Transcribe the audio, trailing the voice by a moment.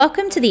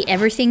Welcome to the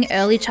Everything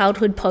Early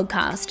Childhood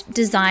podcast,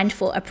 designed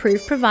for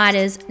approved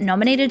providers,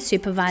 nominated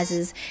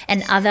supervisors,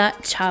 and other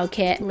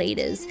childcare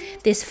leaders.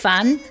 This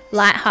fun,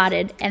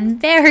 lighthearted, and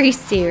very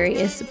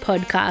serious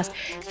podcast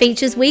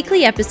features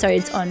weekly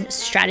episodes on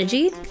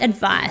strategy,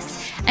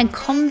 advice, and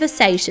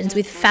conversations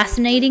with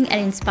fascinating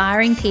and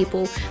inspiring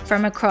people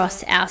from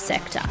across our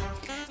sector.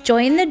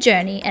 Join the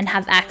journey and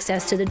have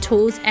access to the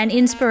tools and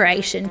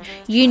inspiration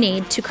you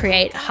need to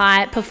create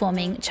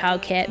high-performing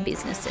childcare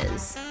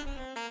businesses.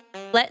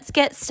 Let's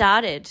get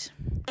started.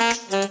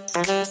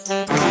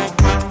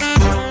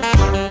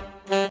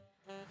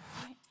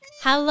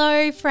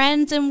 Hello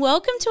friends, and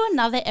welcome to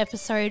another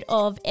episode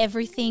of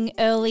Everything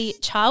Early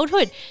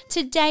Childhood.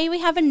 Today we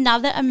have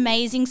another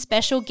amazing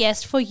special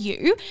guest for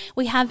you.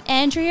 We have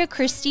Andrea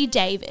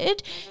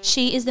Christie-David.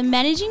 She is the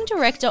Managing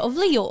Director of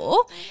Leor,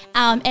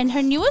 and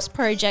her newest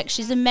project,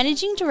 she's the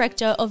Managing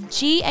Director of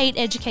G8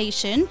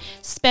 Education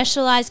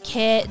Specialised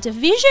Care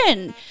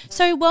Division.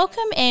 So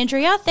welcome,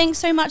 Andrea. Thanks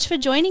so much for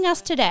joining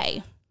us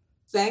today.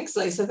 Thanks,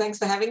 Lisa. Thanks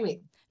for having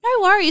me.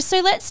 No worries.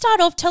 So let's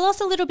start off. Tell us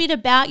a little bit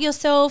about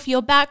yourself,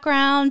 your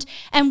background,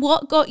 and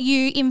what got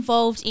you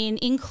involved in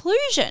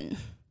inclusion.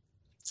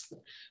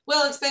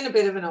 Well, it's been a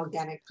bit of an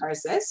organic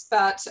process,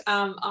 but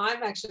I'm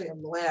actually a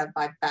lawyer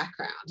by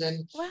background.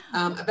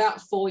 And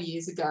about 4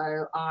 years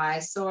ago, I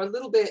saw a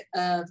little bit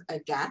of a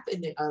gap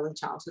in the early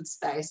childhood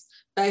space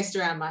based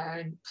around my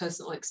own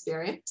personal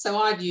experience. So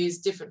I'd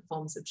used different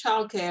forms of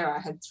childcare. I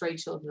had 3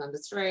 children under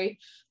 3.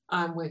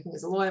 I'm working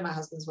as a lawyer. My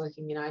husband's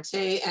working in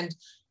IT. And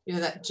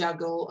that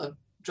juggle of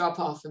drop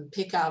off and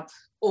pick up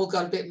all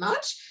got a bit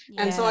much.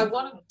 Yeah. And so I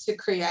wanted to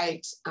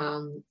create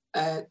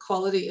a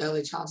quality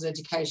early childhood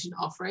education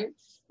offering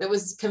that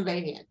was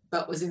convenient,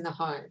 but was in the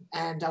home.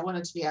 And I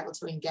wanted to be able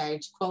to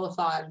engage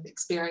qualified and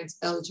experienced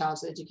early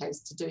childhood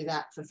educators to do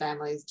that for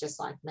families just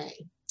like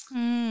me.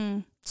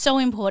 So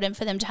important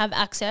for them to have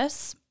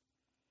access.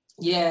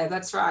 Yeah,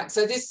 that's right.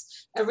 So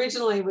this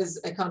originally was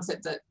a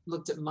concept that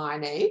looked at my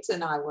needs,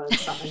 and I wanted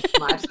something for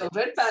my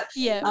children, but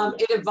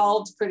it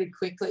evolved pretty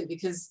quickly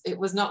because it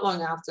was not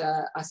long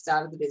after I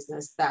started the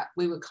business that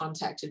we were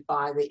contacted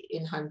by the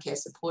in-home care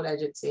support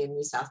agency in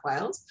New South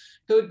Wales,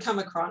 who had come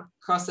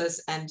across us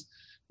and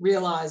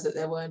realised that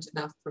there weren't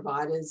enough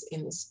providers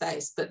in the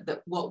space, but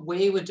that what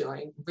we were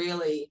doing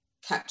really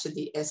captured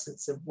the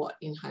essence of what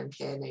in-home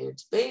care needed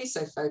to be.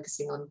 So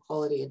focusing on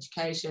quality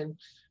education,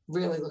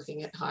 really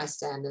looking at high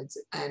standards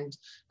and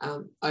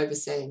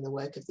overseeing the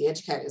work of the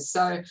educators.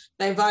 So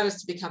they invited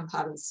us to become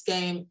part of the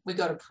scheme. We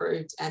got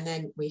approved, and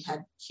then we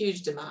had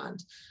huge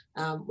demand.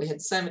 We had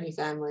so many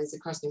families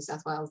across New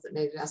South Wales that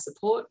needed our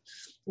support.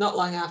 Not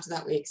long after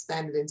that, we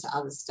expanded into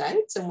other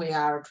states, and we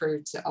are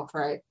approved to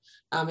operate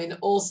in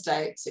all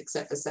states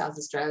except for South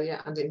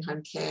Australia under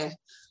in-home care.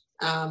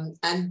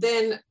 And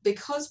then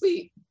because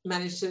we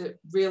managed to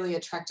really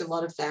attract a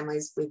lot of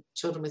families with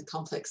children with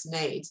complex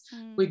needs,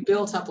 we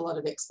built up a lot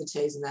of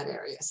expertise in that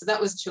area. So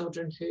that was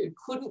children who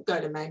couldn't go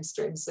to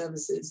mainstream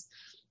services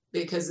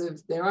because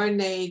of their own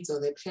needs or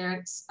their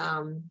parents'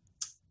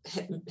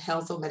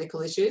 health or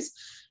medical issues.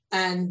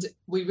 And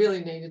we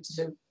really needed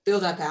to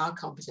build up our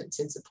competence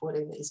in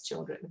supporting these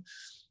children.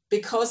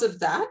 Because of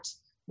that,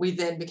 we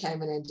then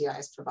became an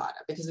NDIS provider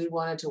because we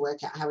wanted to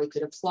work out how we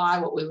could apply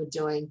what we were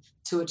doing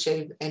to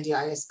achieve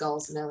NDIS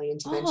goals and early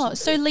intervention. Oh,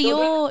 so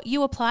Leor,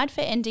 you applied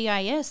for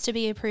NDIS to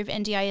be approved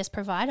NDIS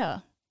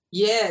provider?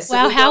 Yes. Yeah, so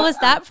wow, how was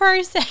that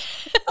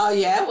process? Oh,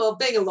 yeah. Well,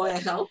 being a lawyer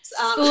helps.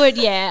 Good,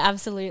 yeah,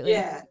 absolutely.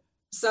 Yeah.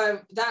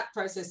 So that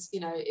process,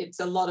 it's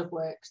a lot of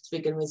work to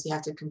begin with. You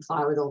have to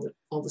comply with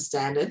all the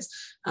standards,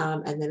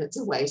 and then it's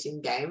a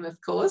waiting game, of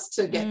course,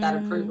 to get that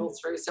approval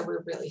through. So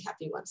we're really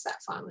happy once that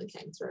finally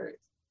came through.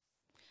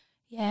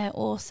 Yeah,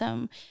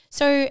 awesome.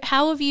 So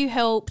how have you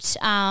helped,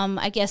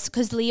 I guess,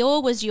 because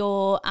Leor was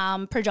your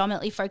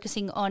predominantly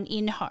focusing on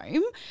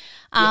in-home.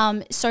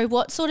 So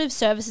what sort of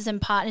services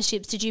and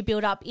partnerships did you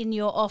build up in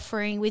your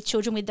offering with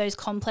children with those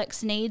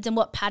complex needs, and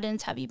what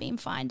patterns have you been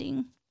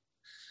finding?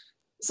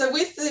 So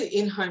with the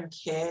in-home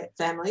care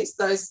families,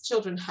 those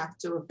children have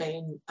to have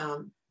been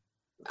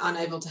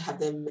unable to have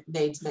their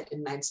needs met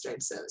in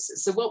mainstream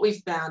services. So what we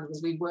found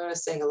was we were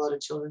seeing a lot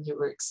of children who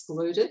were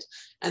excluded,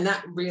 and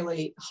that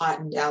really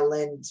heightened our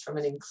lens from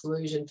an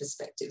inclusion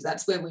perspective.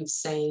 That's where we've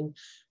seen,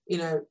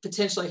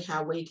 potentially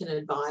how we can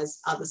advise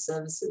other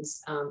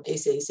services,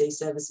 ECEC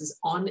services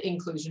on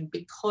inclusion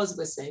because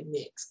we're seeing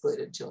the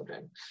excluded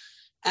children.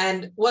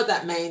 And what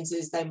that means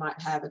is they might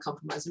have a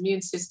compromised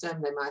immune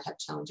system, they might have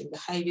challenging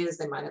behaviours,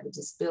 they might have a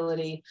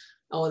disability,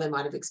 or they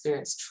might have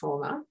experienced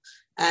trauma.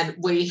 And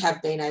we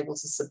have been able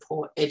to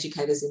support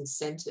educators in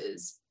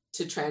centres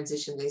to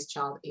transition these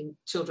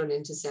children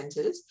into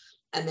centres,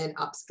 and then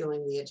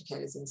upskilling the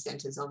educators in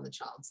centres on the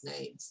child's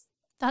needs.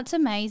 That's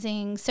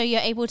amazing. So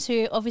you're able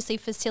to obviously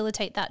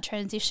facilitate that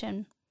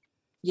transition.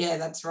 Yeah,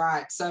 that's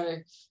right. So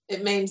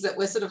it means that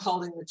we're sort of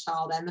holding the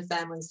child and the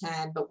family's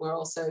hand, but we're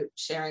also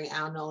sharing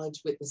our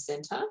knowledge with the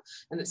centre,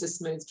 and it's a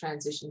smooth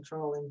transition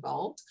for all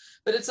involved.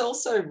 But it's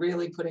also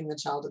really putting the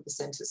child at the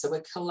centre. So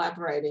we're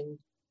collaborating,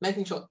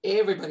 making sure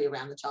everybody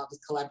around the child is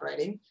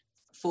collaborating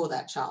for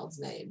that child's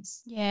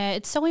needs. Yeah,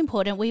 it's so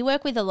important. We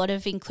work with a lot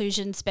of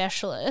inclusion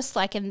specialists,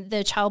 like, and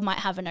the child might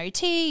have an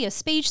OT, a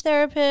speech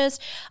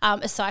therapist,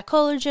 a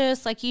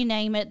psychologist, like you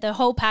name it, the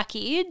whole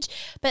package.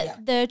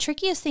 But the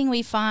trickiest thing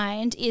we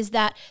find is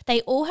that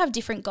they all have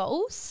different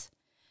goals.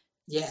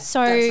 Yeah,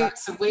 so that's right.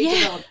 So we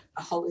develop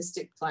a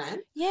holistic plan.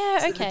 Yeah,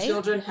 so okay. The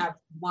children have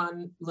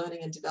one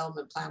learning and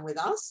development plan with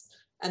us,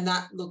 and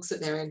that looks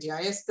at their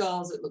NDIS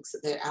goals, it looks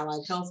at their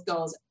allied health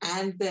goals,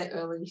 and their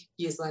early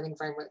years learning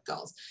framework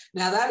goals.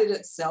 Now, that in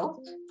itself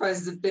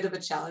poses a bit of a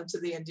challenge to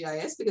the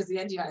NDIS, because the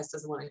NDIS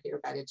doesn't want to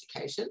hear about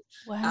education.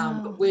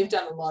 Wow. But we've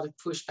done a lot of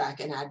pushback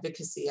and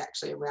advocacy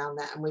actually around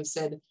that, and we've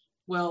said,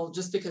 well,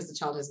 just because the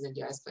child has an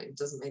NDIS plan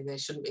doesn't mean they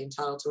shouldn't be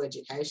entitled to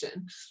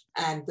education.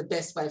 And the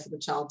best way for the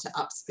child to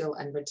upskill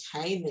and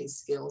retain these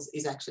skills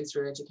is actually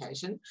through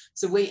education.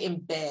 So we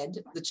embed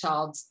the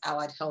child's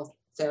allied health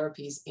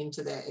therapies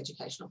into their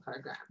educational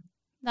program.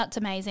 That's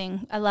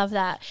amazing. I love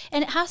that.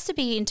 And it has to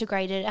be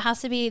integrated. It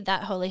has to be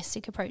that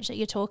holistic approach that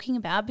you're talking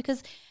about,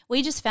 because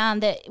we just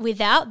found that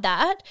without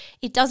that,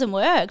 it doesn't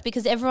work,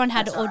 because everyone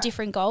had all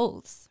different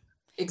goals.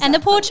 Exactly. And the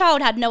poor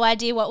child had no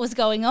idea what was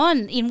going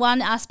on. In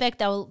one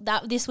aspect,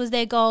 this was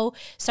their goal.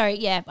 So,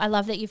 yeah, I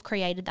love that you've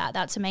created that.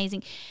 That's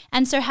amazing.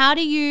 And so how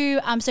do you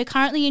so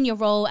currently in your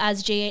role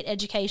as G8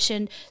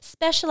 Education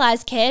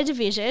Specialised Care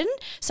Division,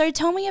 so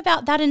tell me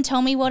about that and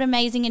tell me what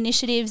amazing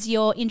initiatives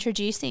you're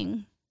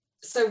introducing.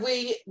 So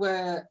I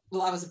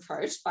was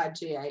approached by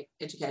G8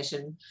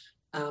 Education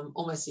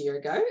almost a year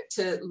ago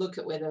to look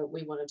at whether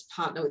we wanted to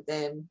partner with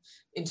them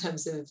in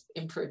terms of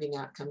improving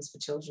outcomes for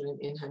children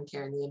in in-home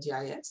care in the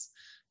NDIS.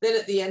 Then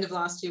at the end of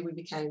last year, we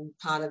became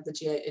part of the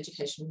G8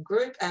 Education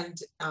Group, and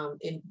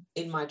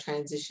in my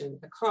transition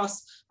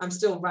across, I'm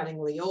still running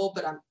Leor,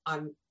 but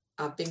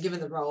I've been given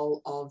the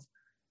role of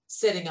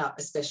setting up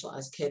a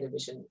specialised care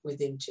division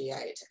within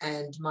G8,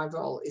 and my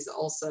role is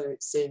also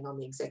sitting on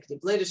the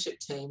executive leadership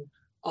team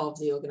of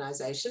the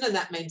organisation, and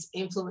that means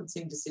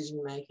influencing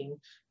decision making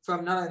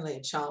from not only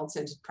a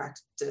child-centred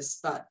practice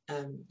but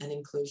an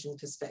inclusion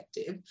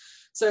perspective.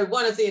 So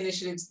one of the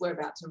initiatives we're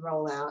about to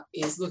roll out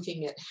is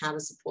looking at how to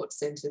support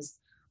centres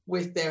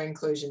with their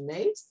inclusion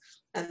needs,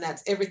 and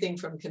that's everything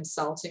from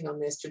consulting on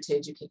their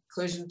strategic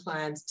inclusion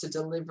plans to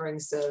delivering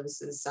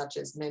services such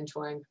as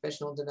mentoring,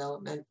 professional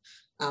development,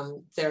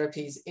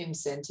 therapies in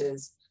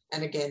centres,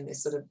 and again,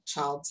 this sort of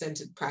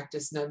child-centred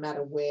practice no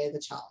matter where the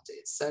child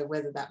is. So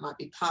whether that might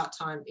be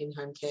part-time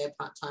in-home care,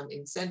 part-time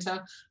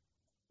in-centre,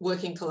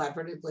 working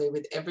collaboratively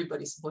with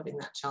everybody supporting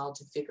that child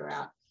to figure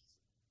out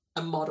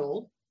a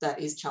model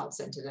that is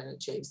child-centred and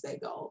achieves their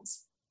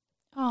goals.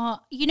 Oh,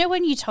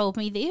 when you told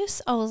me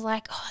this, I was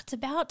like, oh, it's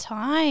about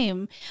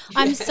time.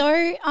 I'm so,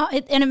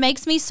 and it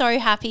makes me so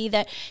happy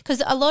that,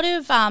 because a lot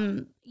of,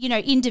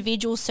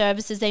 individual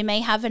services, they may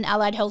have an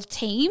allied health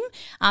team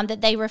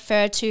that they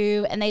refer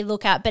to and they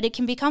look at, but it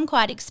can become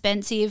quite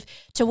expensive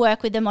to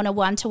work with them on a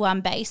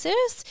one-to-one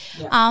basis.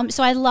 Yeah.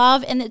 So I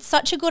love, and it's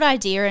such a good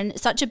idea, and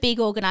such a big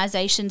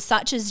organisation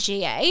such as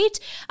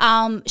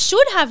G8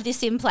 should have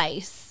this in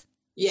place.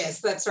 Yes,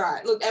 that's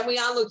right. Look, and we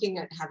are looking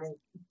at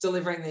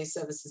delivering these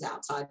services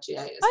outside G8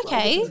 as well,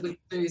 because we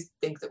do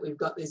think that we've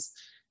got this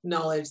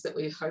knowledge that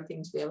we're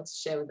hoping to be able to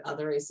share with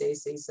other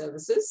ECC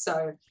services.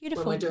 So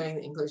Beautiful. When we're doing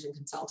the inclusion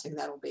consulting,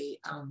 that'll be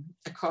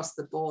across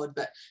the board,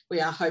 but we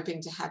are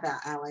hoping to have our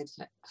allied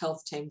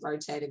health team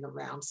rotating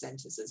around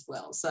centres as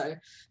well. So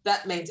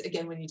that means,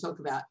 again, when you talk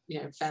about,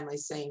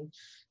 families seeing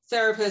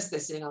therapists, they're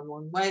sitting on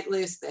long wait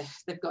lists,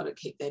 they've got to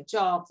keep their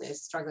job, they're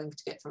struggling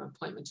to get from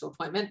appointment to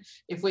appointment.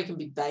 If we can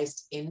be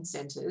based in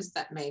centres,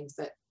 that means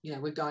that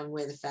we're going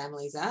where the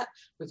family's at.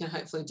 We can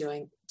hopefully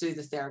do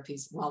the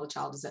therapies while the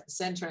child is at the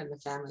centre and the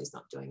family's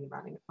not doing the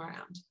running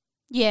around.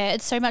 Yeah,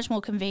 it's so much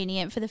more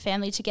convenient for the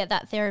family to get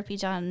that therapy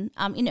done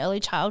in early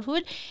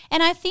childhood.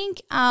 And I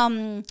think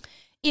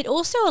it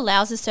also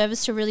allows the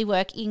service to really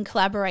work in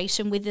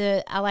collaboration with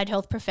the allied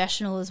health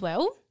professional as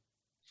well.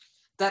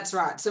 That's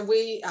right. So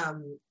we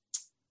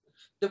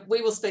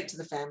will speak to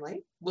the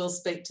family, we'll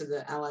speak to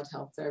the allied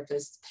health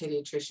therapist,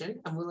 paediatrician,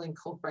 and we'll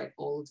incorporate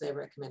all of their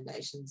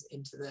recommendations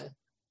into the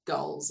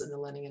goals and the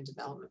learning and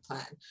development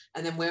plan.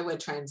 And then where we're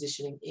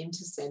transitioning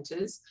into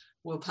centres,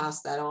 we'll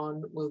pass that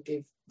on, we'll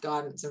give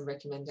guidance and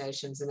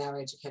recommendations, and our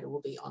educator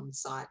will be on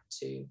site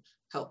to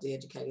help the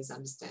educators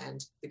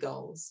understand the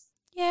goals.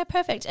 Yeah,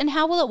 perfect. And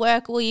how will it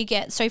work? Will you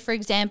get, so for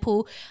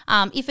example,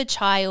 if a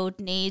child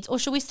needs, or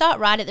should we start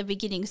right at the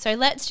beginning? So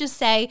let's just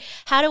say,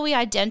 how do we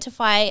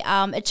identify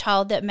a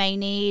child that may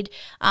need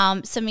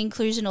some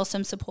inclusion or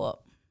some support?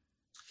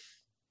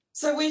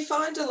 So we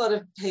find a lot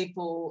of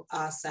people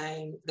are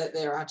saying that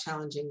there are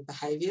challenging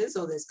behaviours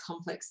or there's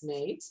complex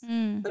needs,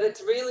 but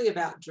it's really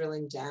about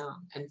drilling down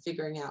and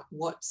figuring out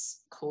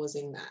what's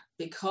causing that,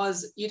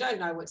 because you don't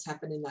know what's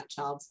happened in that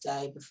child's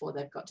day before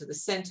they've got to the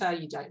centre.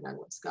 You don't know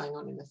what's going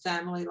on in the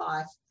family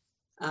life.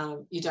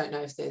 You don't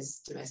know if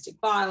there's domestic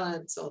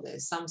violence or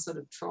there's some sort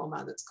of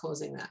trauma that's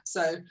causing that.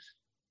 So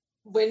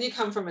when you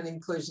come from an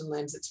inclusion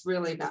lens, it's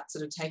really about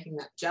sort of taking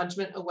that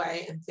judgment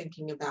away and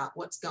thinking about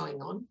what's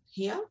going on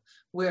here.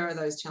 Where are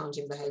those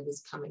challenging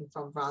behaviours coming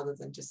from, rather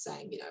than just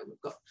saying,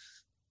 we've got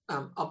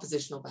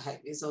oppositional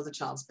behaviours, or the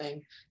child's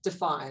being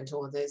defiant,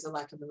 or there's a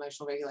lack of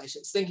emotional regulation.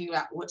 It's thinking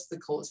about what's the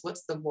cause,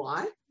 what's the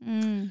why.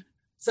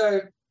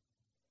 So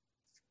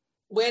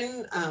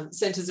when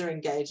centres are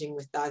engaging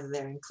with either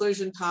their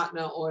inclusion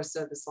partner or a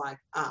service like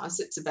us,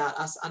 it's about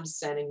us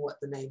understanding what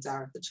the needs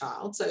are of the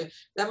child. So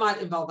that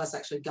might involve us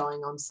actually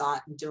going on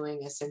site and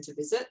doing a centre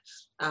visit,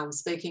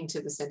 speaking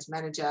to the centre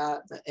manager,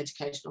 the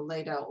educational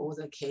leader, or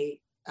the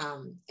key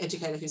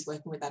educator who's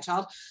working with that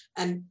child,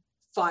 and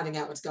finding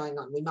out what's going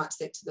on. We might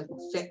speak to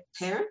the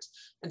parent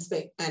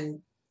and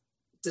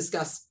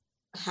discuss,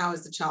 how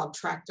has the child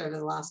tracked over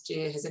the last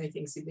year? Has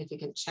anything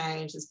significant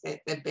changed? Has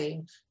there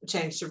been a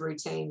change to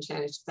routine,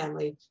 change to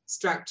family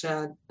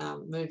structure,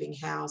 moving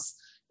house,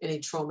 any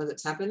trauma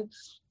that's happened?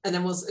 And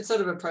then it's sort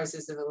of a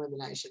process of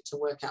elimination to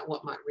work out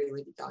what might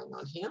really be going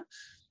on here.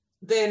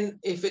 Then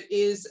if it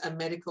is a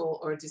medical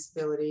or a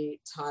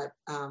disability type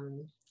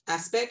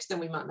aspect, then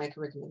we might make a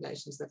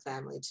recommendation to the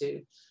family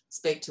to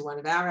speak to one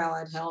of our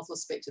allied health, or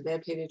speak to their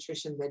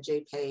paediatrician, their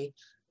GP,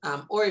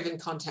 or even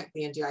contact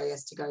the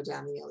NDIS to go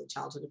down the early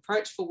childhood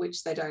approach, for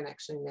which they don't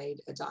actually need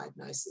a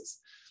diagnosis.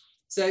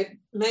 So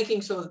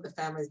making sure that the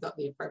family's got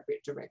the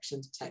appropriate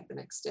direction to take the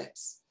next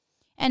steps.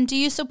 And do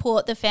you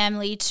support the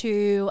family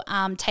to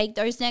take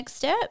those next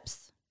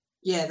steps?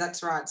 Yeah,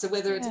 that's right. So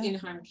whether it's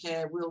in-home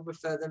care, we'll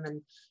refer them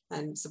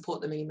and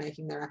support them in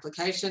making their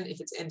application.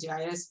 If it's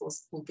NDIS,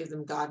 we'll give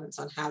them guidance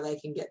on how they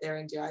can get their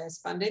NDIS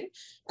funding.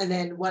 And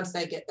then once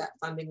they get that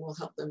funding, we'll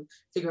help them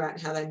figure out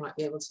how they might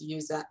be able to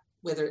use that,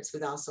 whether it's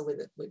with us or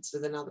whether it's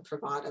with another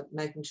provider,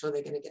 making sure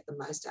they're going to get the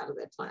most out of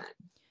their plan.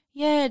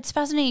 Yeah, it's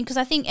fascinating because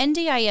I think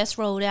NDIS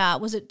rolled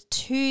out, was it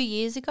 2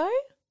 years ago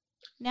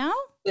now?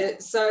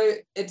 So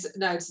it's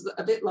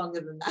a bit longer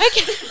than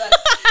that.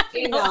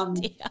 Okay.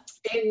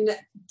 In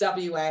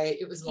WA,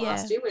 it was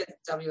last year where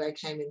WA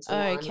came into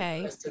line with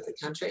the rest of the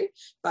country.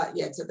 But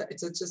yeah,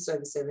 it's just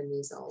over 7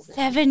 years old now.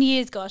 7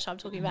 years, gosh, I'm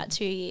talking about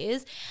 2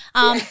 years.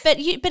 But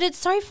it's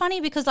so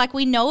funny because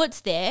we know it's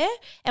there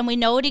and we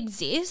know it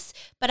exists,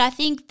 but I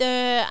think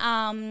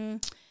the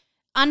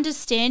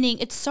understanding,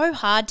 it's so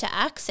hard to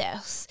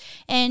access.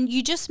 And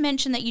you just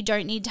mentioned that you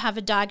don't need to have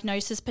a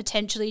diagnosis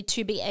potentially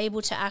to be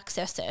able to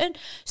access it.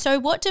 So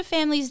what do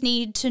families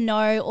need to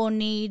know or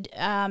need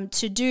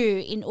to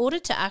do in order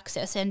to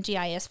access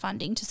NDIS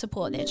funding to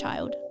support their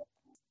child?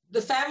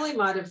 The family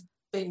might have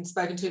been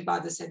spoken to by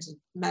the centre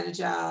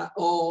manager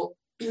or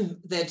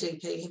their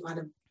GP, who might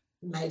have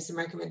made some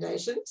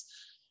recommendations.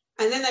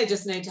 And then they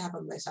just need to have a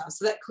letter.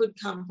 So that could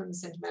come from the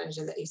centre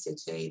manager, the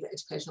ECT, the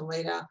educational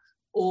leader,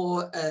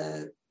 or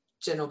a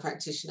general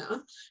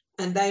practitioner,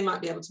 and they might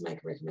be able to make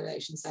a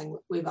recommendation saying,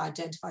 we've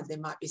identified there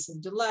might be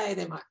some delay,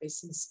 there might be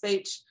some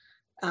speech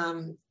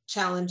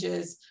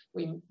challenges,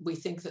 we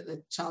think that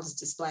the child is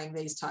displaying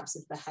these types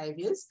of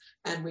behaviours,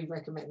 and we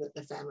recommend that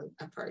the family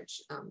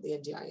approach the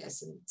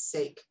NDIS and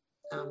seek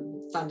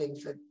funding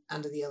for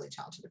under the early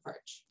childhood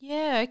approach.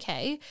 Yeah,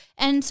 okay.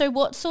 And so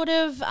what sort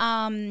of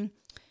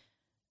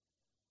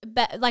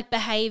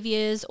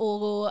behaviours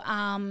or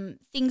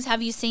things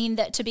have you seen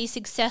that to be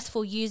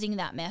successful using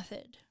that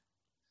method?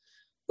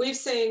 We've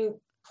seen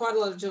quite a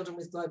lot of children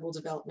with global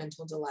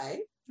developmental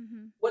delay.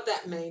 Mm-hmm. What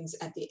that means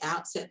at the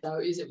outset, though,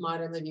 is it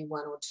might only be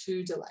 1 or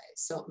 2 delays.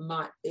 So it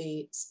might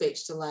be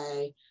speech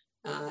delay,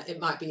 it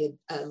might be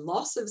a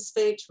loss of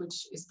speech,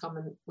 which is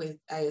common with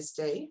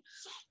ASD.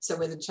 So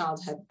where the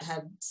child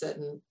had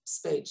certain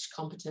speech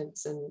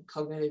competence and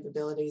cognitive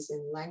abilities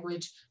in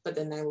language, but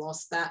then they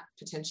lost that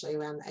potentially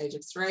around the age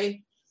of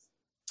 3.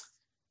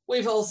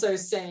 We've also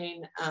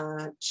seen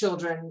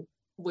children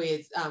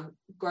with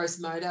gross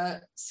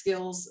motor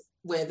skills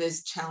where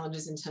there's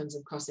challenges in terms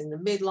of crossing the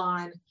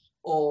midline,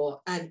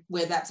 and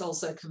where that's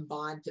also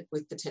combined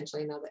with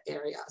potentially another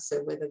area.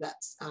 So whether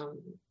that's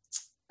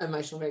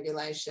emotional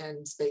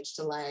regulation, speech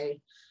delay.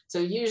 So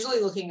usually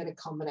looking at a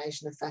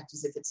combination of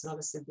factors if it's not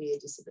a severe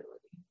disability.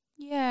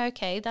 Yeah,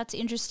 okay, that's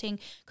interesting.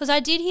 Because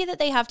I did hear that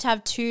they have to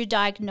have 2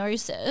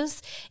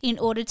 diagnoses in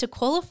order to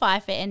qualify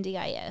for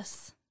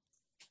NDIS.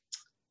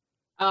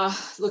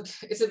 Look,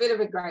 it's a bit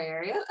of a grey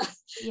area.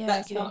 Yeah,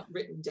 that's not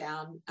written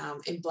down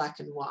in black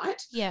and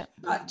white. Yeah.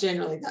 But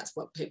generally that's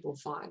what people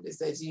find, is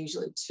there's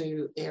usually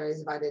 2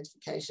 areas of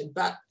identification.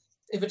 But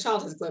if a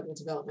child has global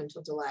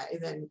developmental delay,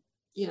 then,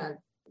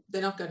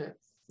 they're not going to,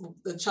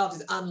 the child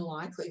is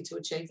unlikely to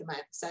achieve the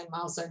same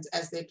milestones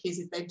as their peers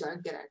if they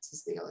don't get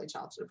access to the early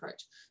childhood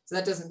approach. So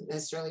that doesn't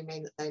necessarily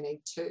mean that they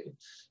need 2.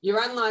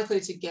 You're unlikely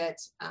to get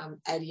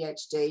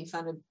ADHD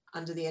funded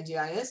under the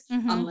NDIS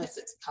unless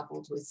it's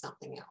coupled with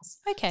something else.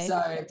 Okay.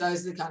 So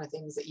those are the kind of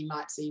things that you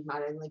might see. You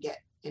might only get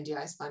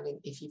NDIS funding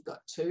if you've got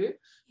 2,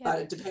 but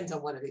it depends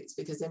on what it is,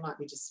 because there might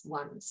be just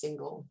one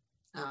single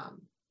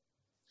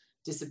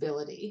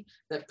disability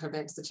that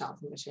prevents the child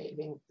from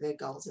achieving their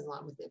goals in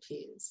line with their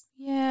peers.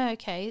 Yeah,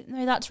 okay.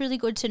 No, that's really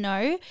good to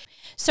know.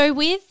 So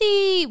with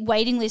the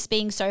waiting list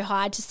being so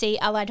high to see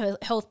allied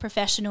health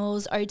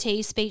professionals,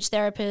 OT, speech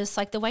therapists,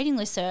 like the waiting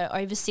lists are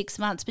over 6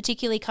 months,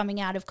 particularly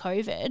coming out of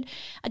COVID.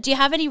 Do you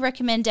have any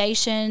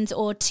recommendations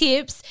or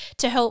tips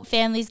to help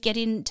families get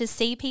in to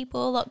see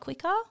people a lot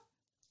quicker?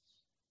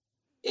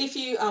 If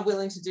you are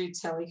willing to do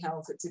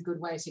telehealth, it's a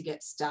good way to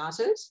get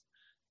started.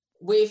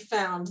 We've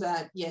found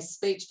that, yes,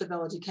 speech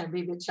pathology can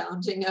be a bit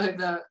challenging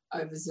over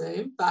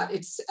Zoom, but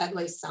it's at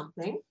least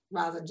something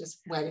rather than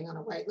just waiting on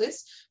a wait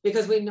list,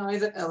 because we know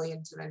that early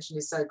intervention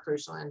is so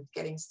crucial, and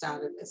getting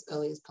started as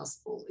early as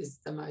possible is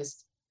the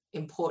most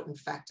important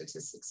factor to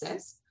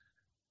success.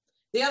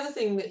 The other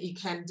thing that you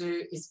can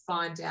do is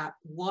find out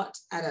what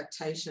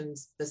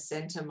adaptations the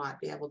centre might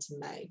be able to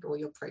make, or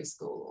your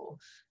preschool, or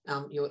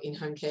your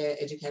in-home care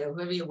educator,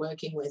 whoever you're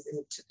working with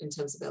in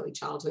terms of early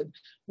childhood,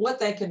 what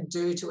they can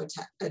do to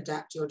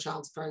adapt your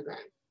child's program.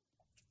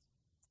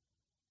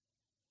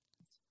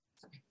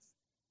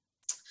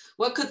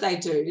 What could they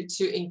do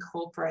to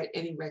incorporate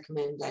any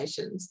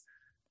recommendations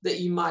that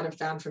you might have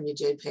found from your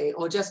GP,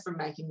 or just from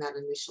making that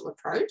initial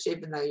approach,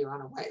 even though you're on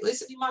a wait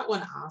list? And you might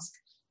want to ask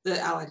the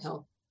allied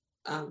health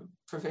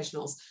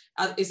professionals,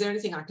 is there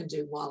anything I can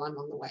do while I'm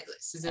on the wait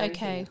list? Is there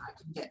anything that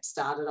I can get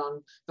started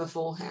on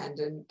beforehand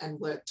and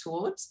work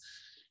towards?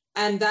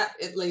 And that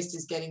at least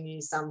is getting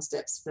you some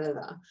steps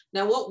further.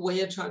 Now, what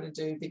we are trying to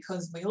do,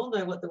 because we all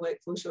know what the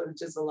workforce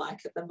shortages are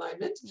like at the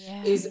moment,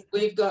 is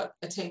we've got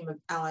a team of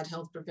allied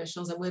health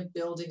professionals, and we're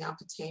building up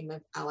a team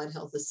of allied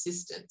health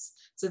assistants.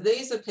 So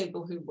these are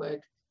people who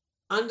work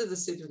under the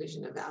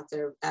supervision of our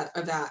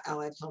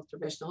allied health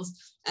professionals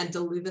and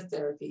deliver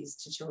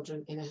therapies to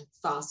children in a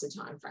faster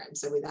time frame,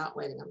 so without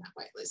waiting on that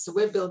wait list. So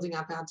we're building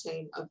up our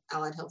team of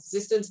allied health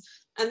assistants,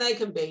 and they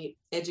can be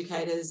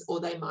educators, or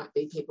they might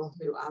be people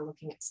who are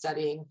looking at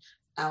studying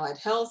allied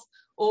health,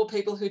 or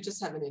people who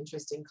just have an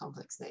interest in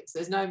complex needs.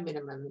 There's no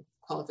minimum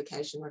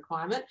qualification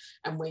requirement,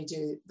 and we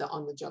do the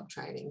on-the-job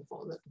training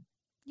for them.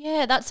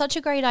 Yeah, that's such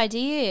a great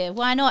idea.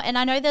 Why not? And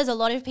I know there's a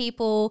lot of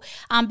people,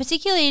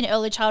 particularly in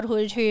early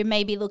childhood, who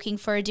may be looking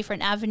for a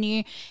different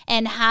avenue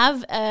and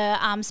have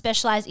a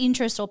specialised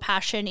interest or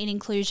passion in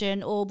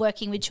inclusion or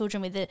working with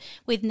children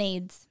with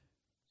needs.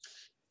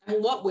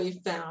 And what we've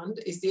found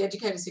is the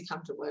educators who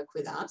come to work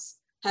with us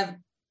have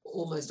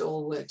almost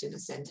all worked in a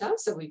centre.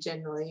 So we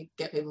generally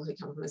get people who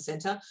come from a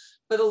centre,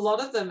 but a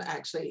lot of them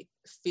actually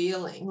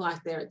feeling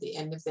like they're at the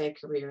end of their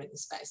career in the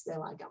space. They're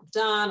like, I'm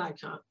done, I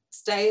can't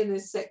stay in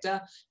this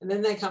sector. And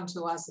then they come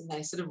to us and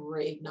they sort of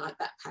reignite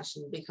that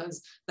passion,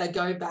 because they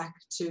go back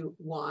to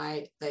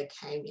why they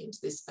came into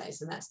this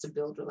space, and that's to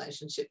build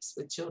relationships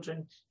with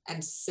children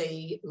and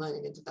see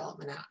learning and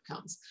development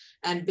outcomes.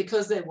 And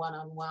because they're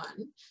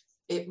one-on-one,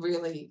 it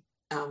really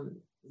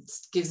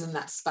gives them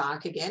that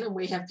spark again. And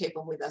we have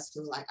people with us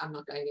who are like, I'm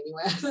not going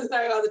anywhere. There's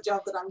no other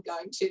job that I'm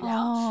going to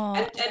now.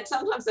 And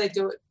sometimes they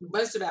do it.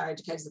 Most of our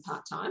educators are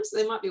part-time, so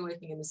they might be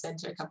working in the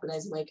centre a couple of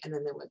days a week, and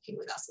then they're working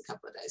with us a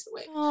couple of days a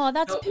week. Oh,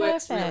 that's perfect.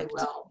 Works really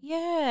well.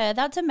 Yeah,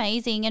 that's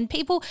amazing. And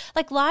people,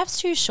 like, life's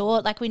too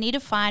short. Like, we need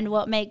to find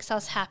what makes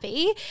us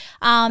happy.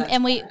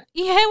 And we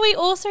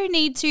also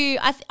need to,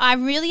 I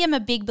really am a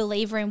big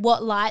believer in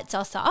what lights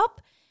us up.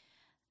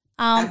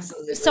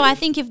 Absolutely. So I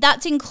think if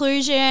that's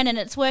inclusion and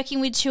it's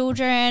working with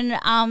children,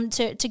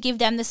 to give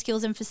them the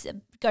skills and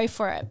go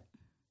for it.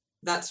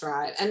 That's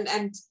right.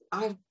 And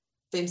I've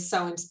been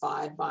so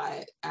inspired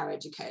by our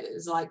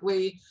educators. Like,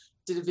 we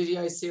did a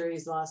video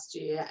series last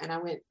year, and I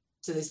went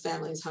to this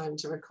family's home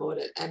to record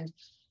it. And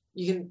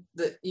you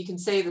can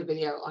see the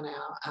video on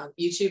our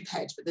YouTube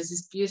page, but there's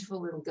this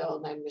beautiful little girl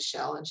named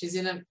Michelle, and she's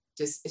in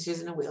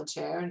a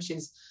wheelchair, and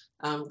she's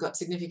got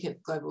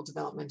significant global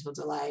developmental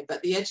delay.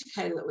 But the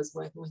educator that was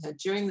working with her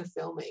during the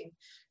filming,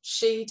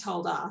 she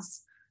told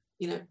us,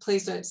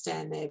 please don't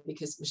stand there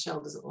because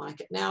Michelle doesn't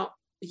like it. Now,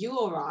 you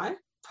or I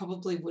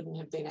probably wouldn't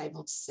have been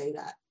able to see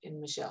that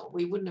in Michelle.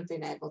 We wouldn't have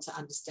been able to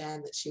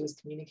understand that she was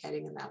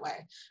communicating in that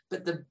way.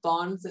 But the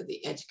bond that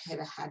the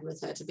educator had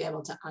with her to be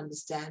able to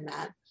understand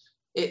that,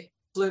 it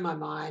blew my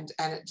mind,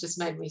 and it just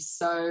made me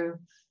so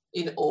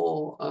in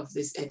awe of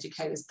this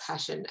educator's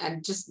passion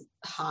and just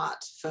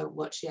heart for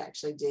what she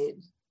actually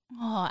did.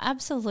 Oh,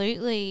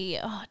 absolutely.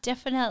 Oh,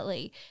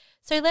 definitely.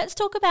 So let's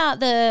talk about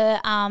the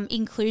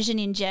inclusion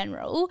in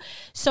general.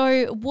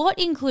 So what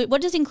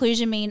does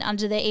inclusion mean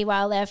under the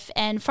EYLF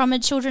and from a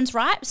children's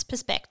rights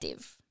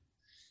perspective?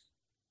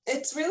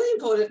 It's really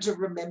important to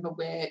remember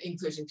where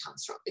inclusion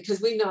comes from,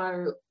 because we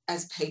know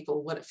as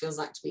people what it feels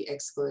like to be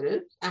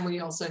excluded, and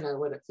we also know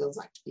what it feels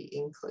like to be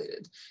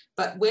included.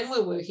 But when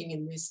we're working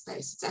in this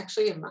space, it's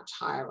actually a much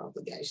higher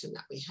obligation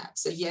that we have.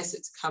 So yes,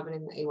 it's covered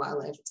in the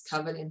EYLF, it's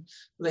covered in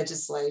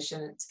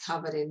legislation, it's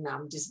covered in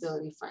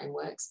disability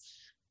frameworks.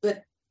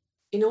 But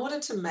in order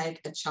to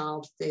make a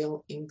child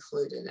feel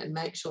included and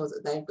make sure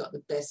that they've got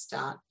the best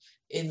start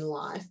in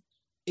life,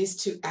 is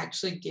to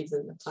actually give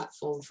them the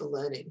platform for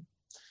learning.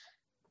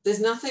 There's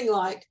nothing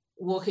like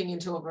walking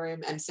into a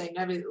room and seeing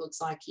nobody that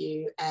looks like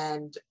you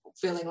and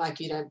feeling like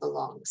you don't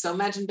belong. So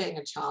imagine being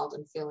a child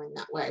and feeling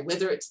that way,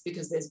 whether it's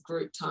because there's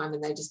group time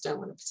and they just don't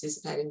want to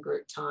participate in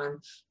group time,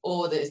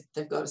 or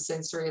they've got a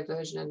sensory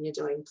aversion and you're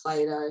doing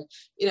Play-Doh.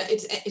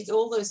 It's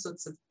all those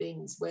sorts of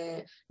things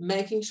where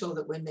making sure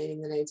that we're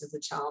meeting the needs of the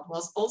child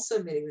whilst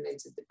also meeting the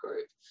needs of the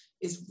group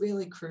is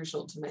really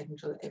crucial to making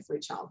sure that every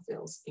child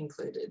feels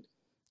included.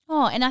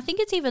 Oh, and I think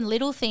it's even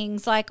little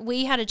things. Like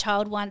we had a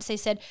child once, they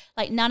said,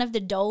 like, none of the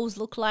dolls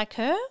look like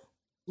her.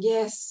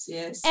 Yes.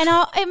 And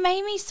it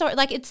made me so,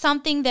 like, it's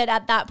something that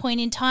at that point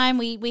in time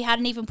we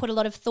hadn't even put a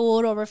lot of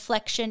thought or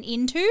reflection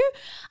into.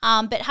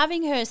 But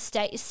having her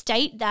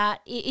state that,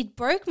 it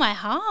broke my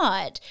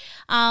heart.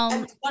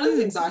 And one of the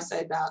things I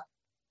say about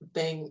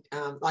being,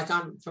 like,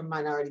 I'm from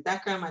minority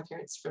background, my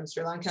parents are from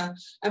Sri Lanka,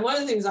 and one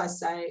of the things I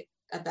say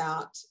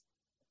about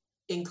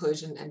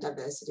inclusion and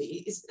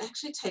diversity is it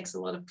actually takes a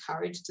lot of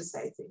courage to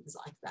say things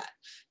like that,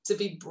 to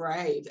be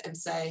brave and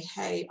say,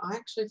 hey, I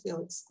actually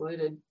feel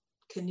excluded.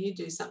 Can you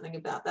do something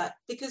about that?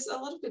 Because a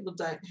lot of people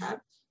don't have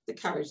the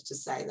courage to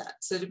say that.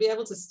 So to be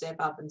able to step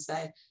up and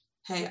say,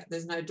 hey,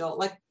 there's no doll,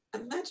 like,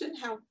 imagine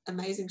how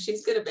amazing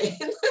she's going to be in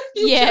the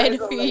future. Yeah,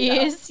 in a few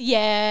years.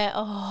 Yeah.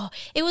 Oh,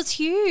 it was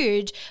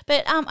huge.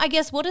 But I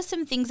guess what are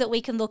some things that we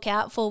can look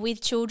out for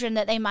with children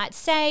that they might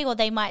say or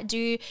they might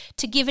do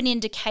to give an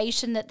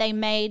indication that they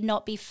may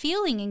not be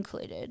feeling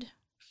included?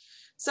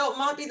 So it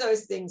might be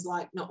those things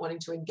like not wanting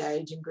to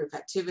engage in group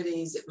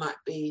activities. It might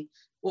be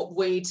what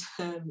we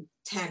term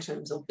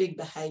tantrums or big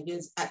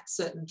behaviours at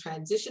certain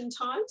transition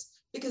times,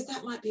 because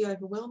that might be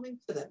overwhelming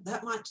for them.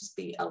 That might just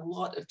be a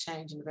lot of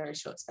change in a very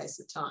short space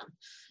of time.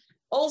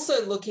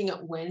 Also looking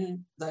at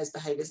when those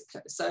behaviours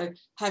occur. So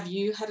have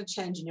you had a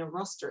change in your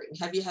rostering?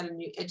 Have you had a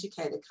new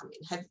educator come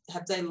in?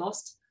 Have they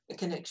lost a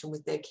connection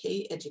with their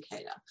key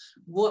educator?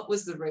 What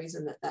was the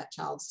reason that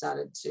child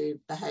started to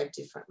behave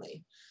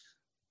differently?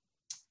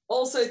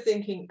 Also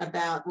thinking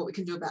about what we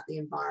can do about the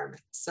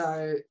environment.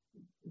 So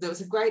there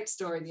was a great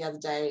story the other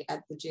day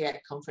at the G8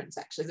 conference,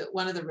 actually, that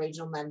one of the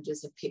regional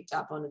managers had picked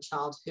up on a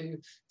child who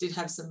did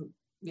have some,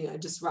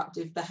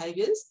 disruptive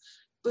behaviours,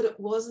 but it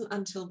wasn't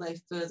until they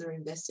further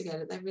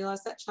investigated they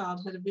realised that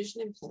child had a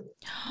vision impairment.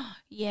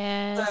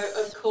 Yes.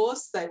 So of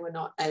course they were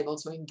not able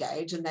to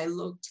engage, and they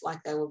looked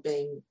like they were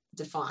being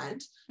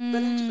defiant,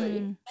 but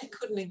actually they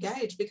couldn't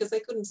engage because they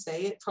couldn't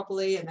see it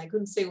properly and they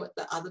couldn't see what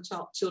the other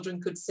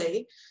children could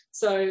see.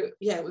 So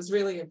yeah, it was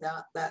really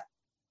about that.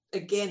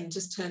 Again,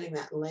 just turning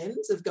that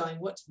lens of going,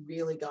 what's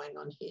really going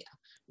on here,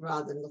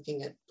 rather than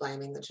looking at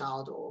blaming the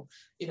child or,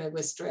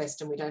 we're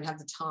stressed and we don't have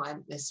the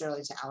time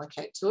necessarily to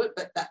allocate to it.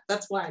 But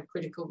that's why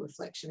critical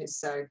reflection is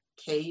so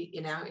key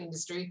in our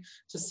industry,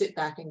 to sit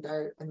back and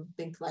go and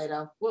think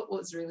later,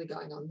 what's really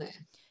going on there?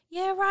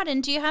 Yeah, right.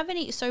 And do you have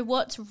so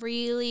what's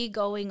really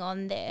going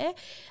on there?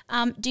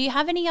 Do you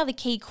have any other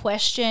key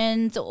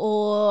questions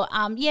or,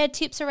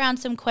 tips around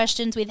some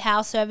questions with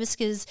how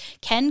services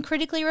can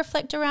critically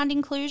reflect around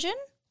inclusion?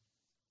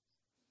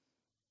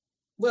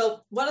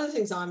 Well, one of the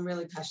things I'm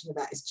really passionate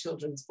about is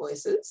children's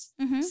voices.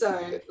 Mm-hmm.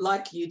 So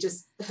like you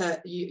just heard,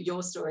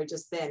 your story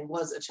just then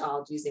was a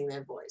child using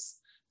their voice.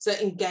 So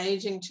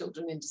engaging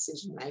children in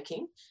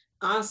decision-making,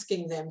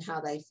 asking them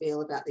how they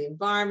feel about the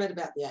environment,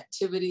 about the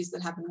activities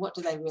that happen, what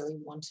do they really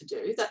want to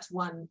do? That's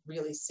one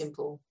really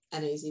simple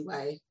and easy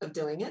way of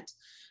doing it.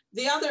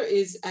 The other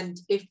is, and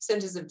if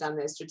centres have done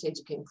their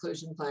strategic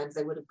inclusion plans,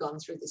 they would have gone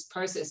through this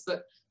process.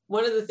 But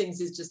one of the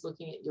things is just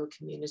looking at your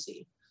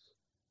community.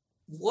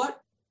 What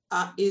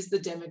is the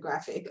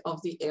demographic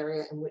of the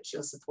area in which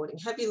you're supporting?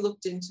 Have you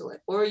looked into it?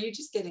 Or are you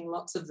just getting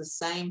lots of the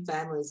same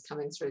families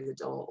coming through the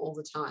door all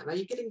the time? Are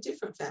you getting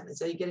different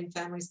families? Are you getting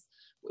families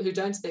who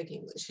don't speak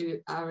English, who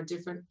are a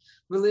different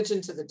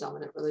religion to the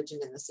dominant religion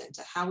in the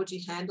centre? How would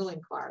you handle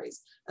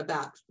inquiries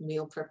about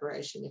meal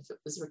preparation if it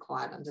was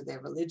required under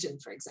their religion,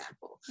 for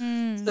example?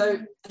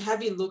 So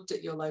have you looked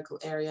at your local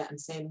area and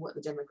seen what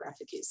the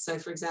demographic is? So,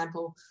 for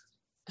example,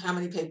 how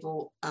many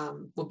people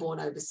were born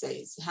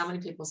overseas? How many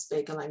people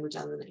speak a language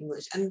other than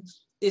English? And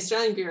the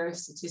Australian Bureau of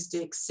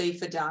Statistics,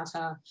 CIFA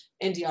data,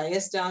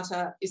 NDIS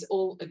data is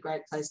all a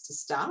great place to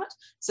start.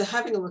 So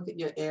having a look at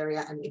your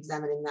area and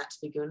examining that to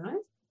begin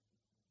with.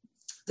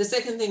 The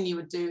second thing you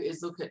would do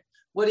is look at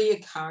what are your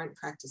current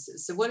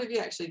practices? So what have you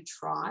actually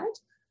tried?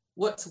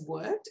 What's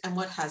worked and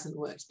what hasn't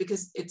worked?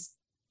 Because it's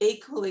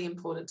equally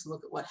important to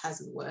look at what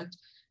hasn't worked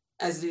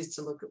as it is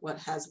to look at what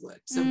has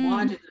worked. So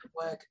why did it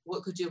work?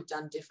 What could you have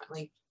done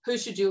differently? Who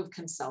should you have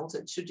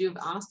consulted? Should you have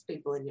asked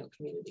people in your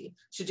community?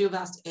 Should you have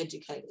asked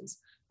educators?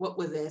 What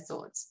were their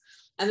thoughts?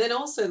 And then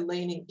also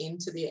leaning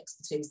into the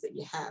expertise that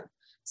you have.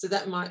 So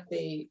that might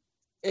be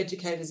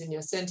educators in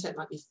your centre, it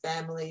might be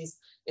families,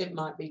 it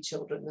might be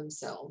children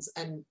themselves,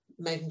 and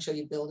making sure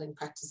you're building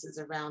practices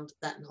around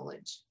that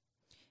knowledge.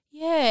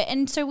 Yeah,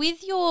 and so with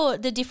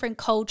the different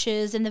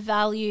cultures and the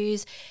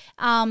values,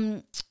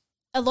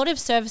 a lot of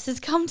services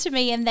come to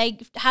me and they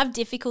have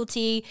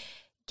difficulty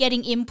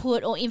getting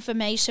input or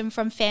information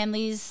from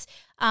families.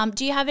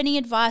 Do you have any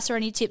advice or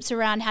any tips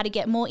around how to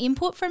get more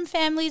input from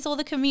families or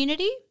the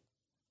community?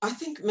 I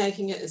think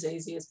making it as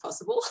easy as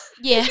possible.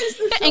 Yeah,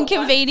 and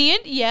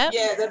convenient. Yeah.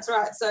 Yeah, that's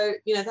right. So,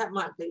 that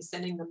might be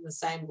sending them the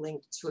same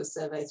link to a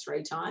survey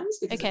 3 times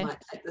because it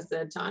might take the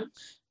 3rd time.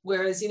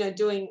 Whereas,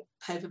 doing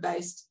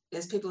paper-based,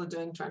 as people are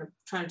doing,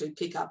 trying to do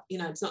pickup,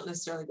 it's not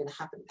necessarily going to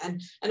happen.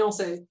 And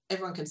also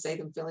everyone can see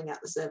them filling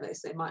out the survey,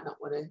 so they might not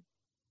want to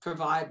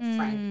provide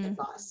frank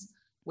advice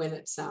when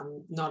it's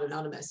not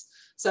anonymous.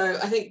 So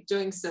I think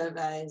doing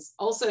surveys,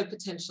 also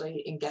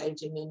potentially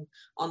engaging in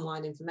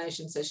online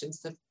information sessions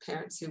for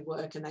parents who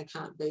work and they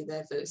can't be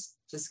there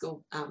for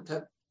school,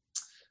 for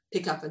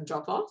pick up and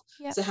drop off.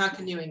 Yep. So how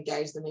can you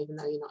engage them even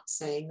though you're not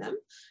seeing them?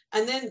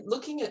 And then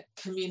looking at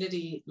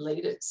community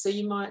leaders. So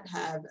you might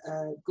have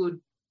a good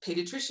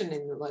pediatrician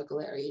in the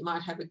local area. You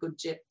might have a good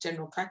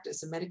general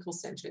practice, a medical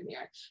centre in the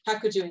area. How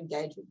could you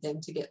engage with them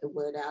to get the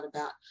word out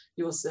about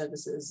your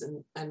services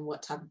and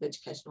what type of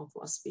educational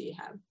philosophy you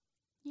have?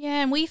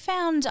 Yeah, and we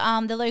found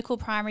the local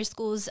primary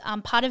schools,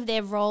 part of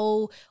their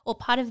role or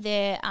part of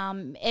their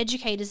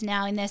educators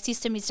now in their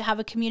system is to have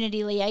a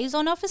community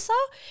liaison officer.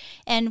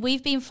 And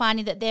we've been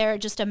finding that they're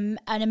just an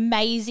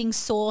amazing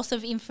source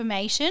of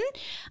information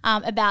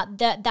about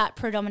that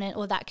predominant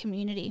or that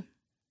community.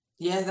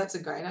 Yeah, that's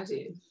a great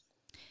idea.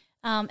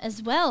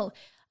 As well.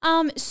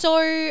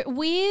 So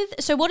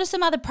what are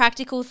some other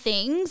practical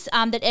things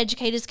that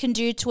educators can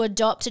do to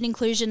adopt an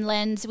inclusion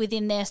lens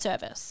within their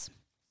service?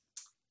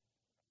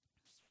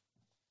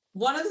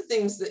 One of the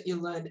things that you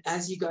learn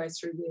as you go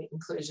through the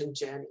inclusion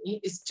journey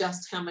is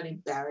just how many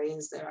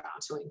barriers there are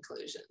to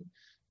inclusion.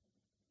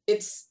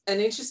 It's an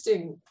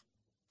interesting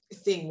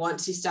thing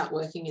once you start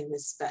working in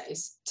this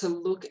space to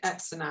look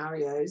at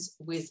scenarios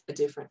with a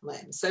different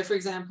lens. So, for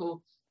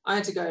example, I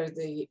had to go to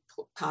the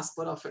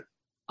passport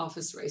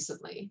office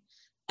recently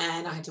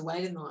and I had to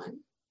wait in line,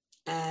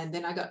 and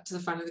then I got to the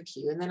front of the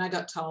queue, and then I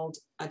got told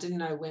I didn't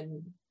know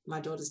when my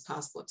daughter's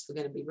passports were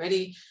going to be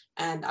ready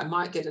and I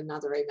might get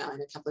another email in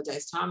a couple of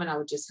days' time and I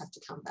would just have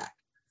to come back.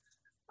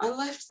 I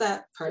left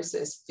that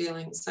process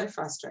feeling so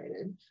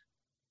frustrated,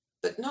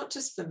 but not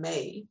just for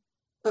me,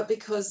 but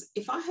because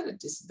if I had a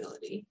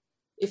disability,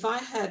 if I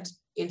had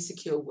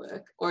insecure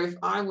work, or if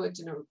I worked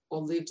in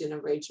or lived in a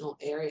regional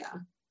area,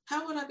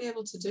 how would I be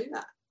able to do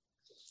that?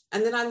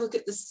 And then I look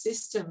at the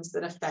systems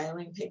that are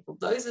failing people.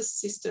 Those are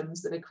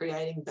systems that are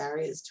creating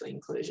barriers to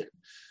inclusion.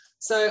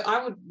 So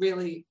I would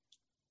really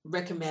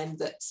recommend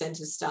that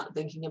centres start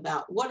thinking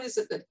about what is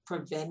it that's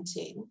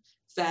preventing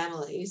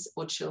families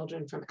or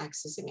children from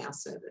accessing our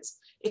service.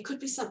 It could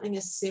be something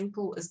as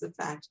simple as the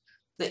fact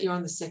that you're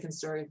on the 2nd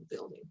story of the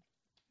building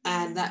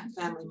and that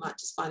family might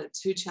just find it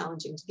too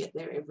challenging to get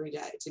there every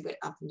day, to get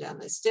up and down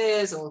their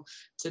stairs or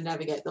to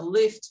navigate the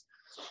lift.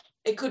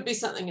 It could be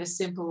something as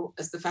simple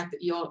as the fact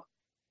that your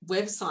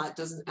website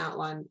doesn't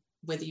outline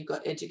whether you've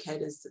got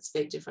educators that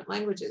speak different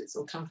languages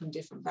or come from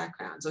different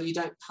backgrounds, or you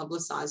don't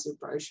publicise your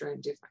brochure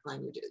in different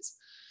languages.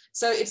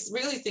 So it's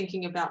really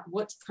thinking about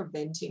what's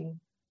preventing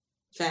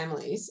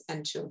families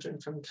and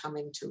children from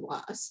coming to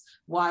us.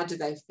 Why do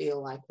they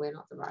feel like we're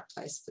not the right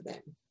place for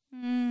them?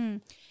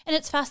 And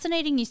it's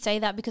fascinating you say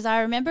that, because I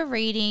remember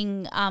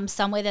reading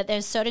somewhere that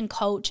there's certain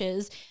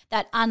cultures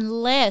that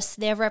unless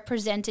they're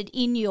represented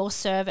in your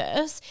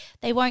service,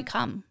 they won't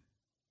come.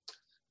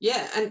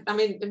 Yeah, and I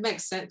mean, it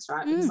makes sense,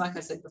 right? Because like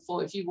I said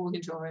before, if you walk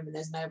into a room and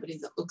there's nobody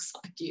that looks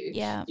like you,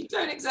 you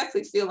don't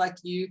exactly feel like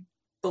you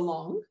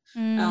belong.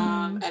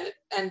 And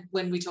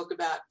when we talk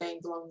about being,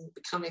 belonging,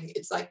 becoming,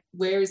 it's like,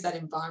 where is that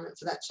environment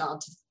for that child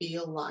to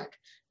feel like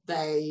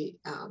they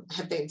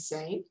have been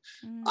seen?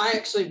 I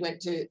actually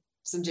went to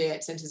some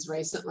G8 centres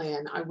recently,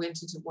 and I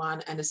went into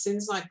one, and as soon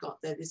as I got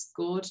there, this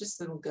gorgeous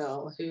little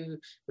girl who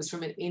was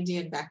from an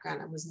Indian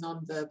background and was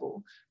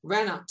non-verbal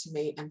ran up to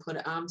me and put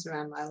her arms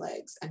around my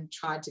legs and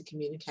tried to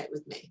communicate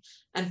with me.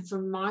 And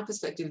from my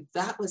perspective,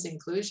 that was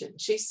inclusion.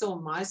 She saw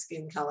my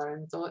skin colour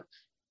and thought,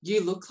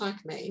 you look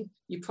like me,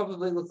 you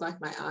probably look like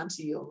my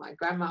auntie or my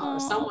grandma or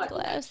someone,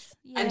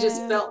 and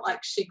just felt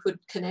like she could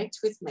connect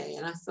with me.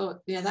 And I thought,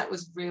 that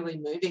was really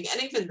moving.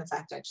 And even the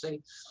fact,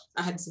 actually,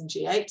 I had some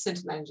G8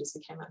 centre managers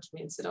who came up to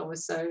me and said, I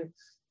was so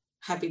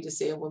happy to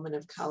see a woman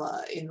of colour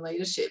in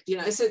leadership.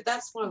 So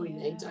that's why we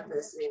need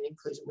diversity and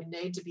inclusion. We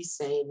need to be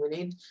seen. We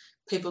need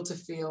people to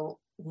feel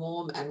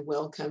warm and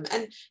welcome.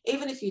 And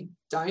even if you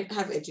don't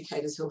have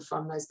educators who are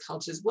from those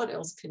cultures, what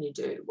else can you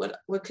do?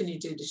 What can you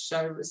do to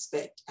show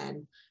respect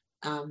and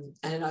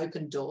an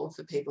open door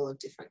for people of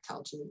different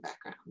cultures and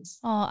backgrounds?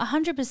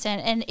 100%.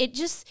 And it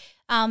just,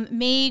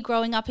 me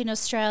growing up in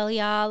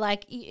Australia,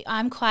 like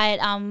I'm quite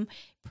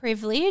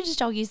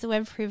privileged. I'll use the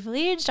word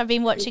privileged. I've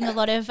been watching a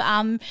lot of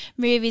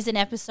movies and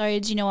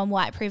episodes, on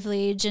white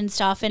privilege and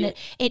stuff. And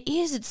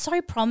it's so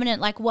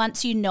prominent, like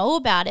once you know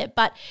about it.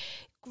 But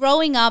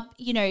growing up,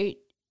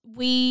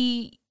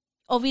 we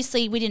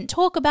didn't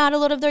talk about a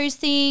lot of those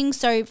things.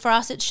 So for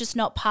us, it's just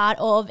not part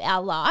of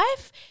our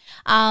life.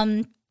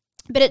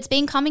 But it's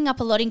been coming up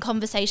a lot in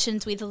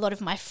conversations with a lot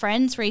of my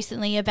friends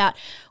recently about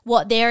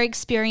what their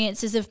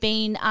experiences have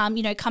been,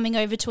 coming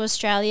over to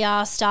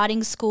Australia,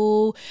 starting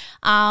school.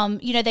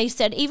 They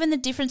said even the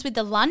difference with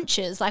the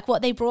lunches, like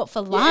what they brought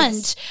for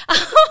lunch.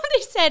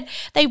 They said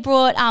they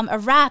brought a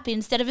wrap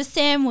instead of a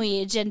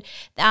sandwich, and,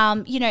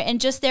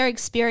 and just their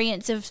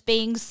experience of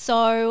being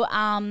so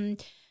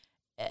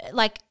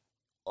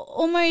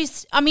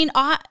almost,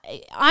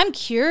 I'm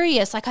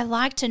curious, like I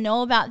like to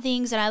know about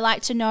things and I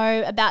like to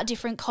know about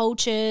different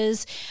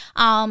cultures,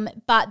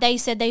 but they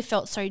said they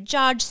felt so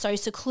judged, so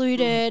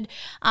secluded,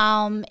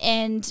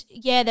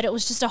 that it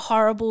was just a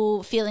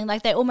horrible feeling,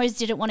 like they almost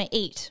didn't want to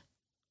eat.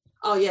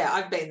 Oh yeah,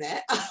 I've been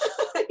there.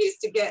 I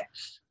used to get,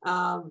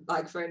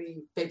 for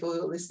any people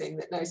who are listening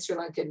that know Sri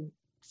Lankan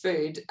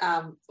food,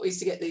 we used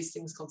to get these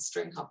things called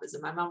string hoppers,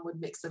 and my mum would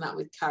mix them up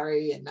with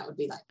curry, and that would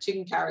be like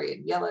chicken curry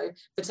and yellow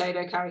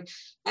potato curry.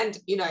 And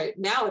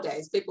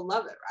nowadays people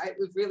love it, right?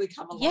 We've really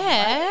come a long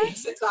way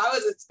since I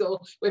was at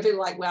school, where people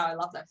are like, wow, I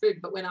love that food.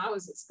 But when I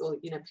was at school,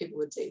 people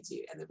would tease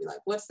you and they'd be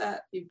like, what's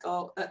that you've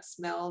got, that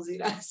smells,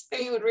 so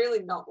you would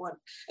really not want,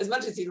 as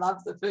much as you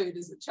loved the food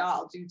as a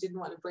child, you didn't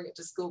want to bring it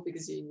to school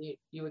because you knew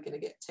you were going to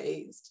get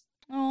teased.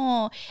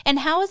 Oh, and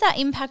how has that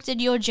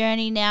impacted your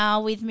journey now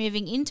with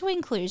moving into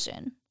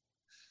inclusion?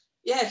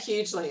 Yeah,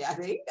 hugely, I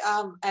think.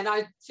 And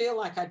I feel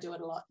like I do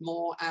it a lot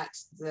more at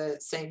the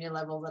senior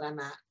level that I'm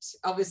at.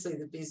 Obviously,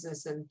 the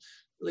business and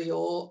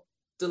Leor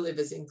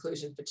delivers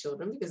inclusion for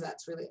children, because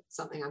that's really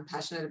something I'm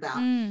passionate about.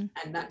 And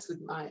that's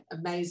with my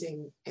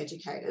amazing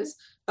educators.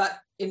 But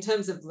in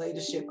terms of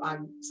leadership,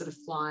 I'm sort of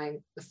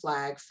flying the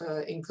flag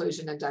for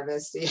inclusion and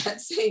diversity at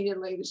senior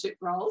leadership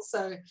roles.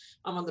 So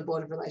I'm on the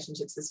board of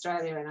Relationships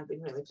Australia, and I've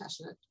been really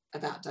passionate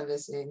about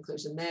diversity and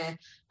inclusion there.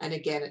 And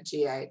again, at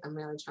G8, I'm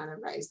really trying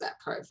to raise that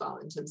profile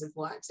in terms of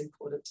why it's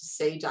important to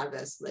see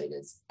diverse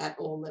leaders at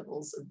all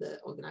levels of the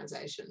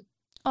organisation.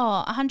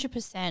 Oh,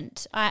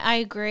 100%. I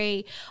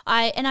agree.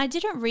 I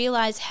didn't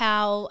realise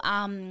how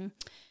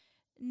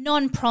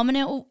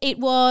non-prominent it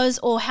was,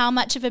 or how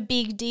much of a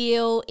big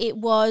deal it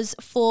was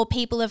for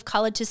people of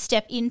colour to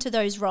step into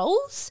those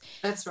roles.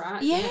 That's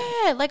right.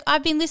 Yeah. Like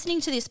I've been listening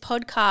to this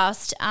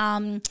podcast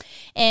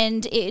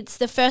and it's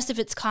the first of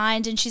its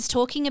kind, and she's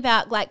talking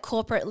about like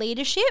corporate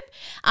leadership,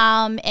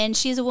 and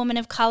she's a woman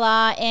of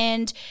colour,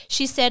 and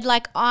she said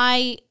like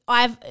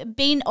I've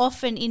been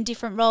often in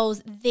different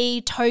roles,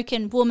 the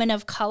token woman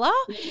of colour.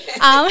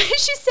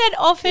 She said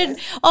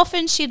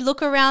often she'd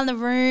look around the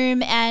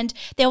room and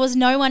there was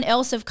no one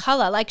else of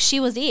colour, like she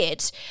was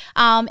it.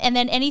 And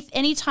then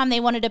any time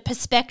they wanted a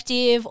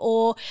perspective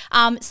or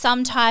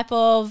some type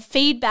of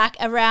feedback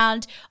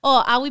around,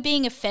 are we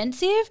being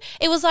offensive?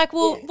 It was like,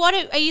 well,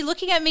 what are you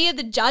looking at me as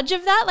the judge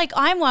of that? Like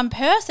I'm one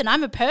person,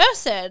 I'm a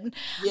person.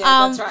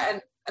 Yeah, that's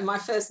right. And my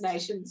First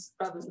Nations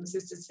brothers and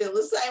sisters feel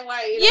the same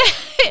way.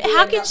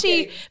 How can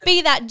she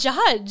be that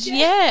judge?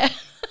 Yeah.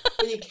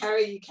 you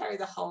carry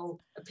the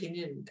whole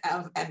opinion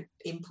and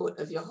input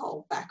of your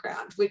whole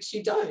background, which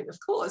you don't, of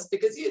course,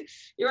 because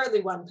you're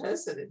only one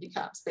person and you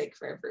can't speak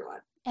for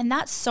everyone. And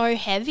that's so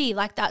heavy.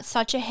 Like that's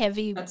such a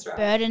heavy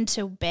burden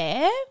to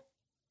bear.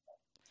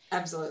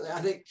 Absolutely.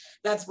 I think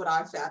that's what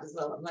I've found as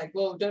well. I'm like,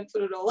 well, don't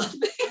put it all on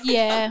me.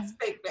 Yeah.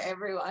 Speak for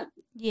everyone.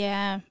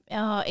 Yeah.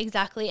 Oh,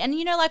 exactly. And,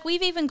 like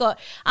we've even got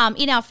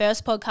in our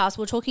first podcast,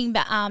 we're talking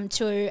about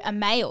to a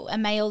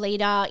male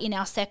leader in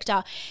our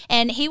sector.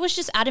 And he was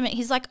just adamant.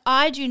 He's like,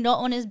 I do not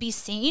want to be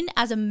seen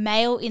as a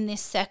male in this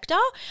sector.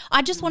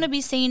 I just want to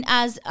be seen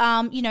as,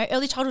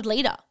 early childhood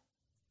leader.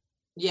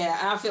 Yeah.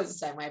 And I feel the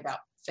same way about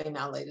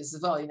female leaders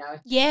as well,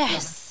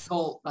 Yes.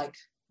 Or like,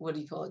 what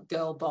do you call it?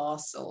 Girl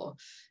boss or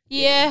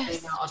female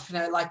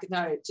entrepreneur. Like,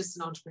 no, just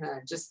an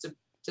entrepreneur, just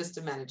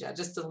a manager,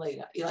 just a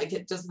leader. Like,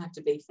 it doesn't have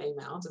to be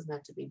female, it doesn't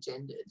have to be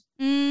gendered.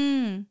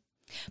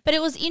 But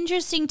it was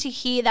interesting to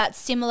hear that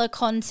similar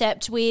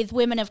concept with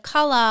women of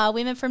colour,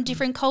 women from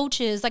different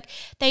cultures. Like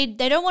they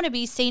don't want to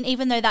be seen,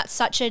 even though that's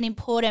such an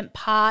important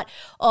part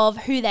of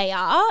who they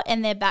are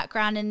and their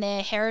background and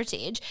their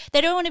heritage. They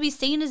don't want to be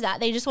seen as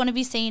that. They just want to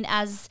be seen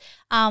as,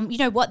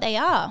 what they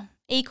are,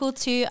 equal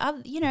to,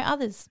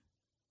 others.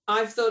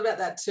 I've thought about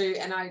that too,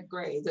 and I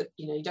agree that,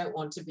 you don't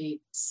want to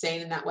be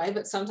seen in that way,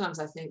 but sometimes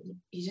I think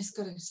you just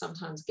got to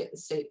sometimes get the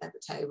seat at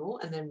the table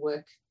and then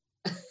work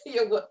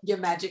your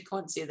magic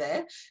once you're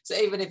there. So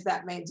even if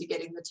that means you're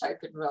getting the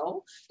token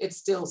role, it's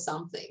still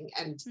something,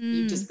 and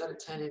you've just got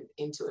to turn it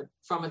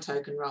from a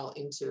token role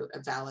into a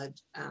valid,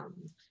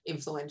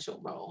 influential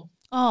role.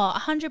 Oh,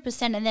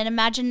 100%. And then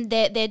imagine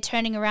they're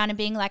turning around and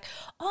being like,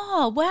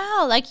 oh,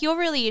 wow, like you're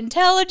really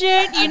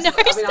intelligent, I've had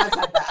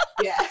that,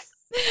 yeah.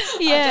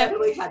 Yeah. I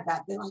definitely had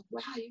that. They're like,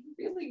 wow,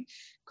 you're really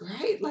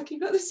great. Like,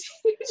 you've got this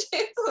huge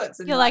influence.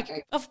 And you're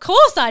like, of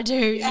course I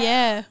do.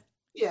 Yeah.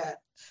 Yeah.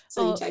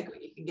 So you take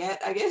what you can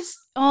get, I guess.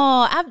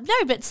 Oh,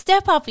 no, but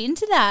step up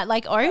into that.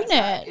 Like, own it.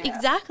 Right, yeah.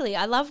 Exactly.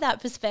 I love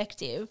that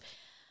perspective.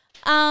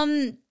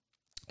 So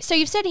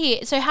you've said here,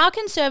 so how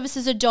can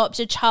services adopt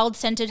a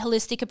child-centered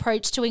holistic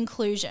approach to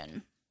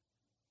inclusion?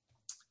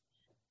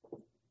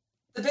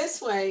 The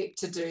best way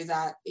to do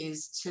that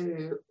is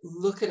to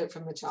look at it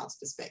from the child's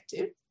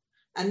perspective.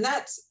 And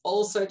that's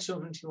also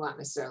children who aren't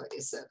necessarily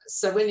a service.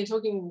 So when you're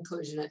talking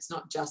inclusion, it's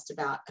not just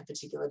about a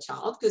particular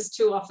child, because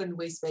too often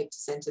we speak to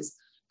centres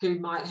who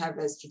might have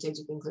a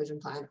strategic inclusion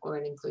plan or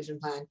an inclusion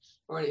plan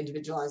or an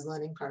individualised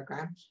learning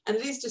program, and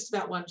it is just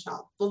about one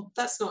child. Well,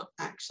 that's not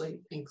actually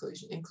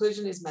inclusion.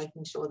 Inclusion is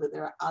making sure that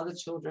there are other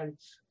children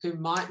who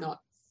might not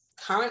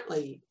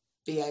currently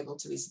be able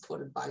to be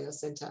supported by your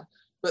centre,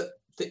 but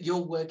that you're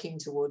working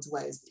towards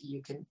ways that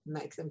you can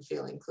make them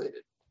feel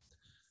included.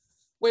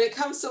 When it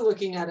comes to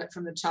looking at it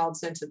from the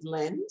child-centred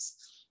lens,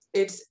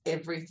 it's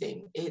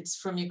everything. It's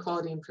from your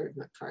quality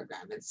improvement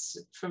program. It's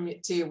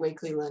to your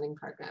weekly learning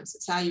programs.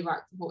 It's how you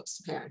write reports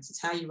to parents.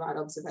 It's how you write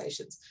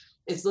observations.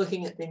 It's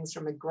looking at things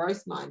from a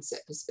growth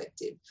mindset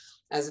perspective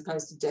as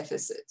opposed to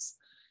deficits.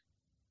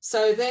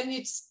 So then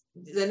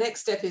the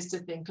next step is to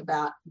think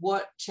about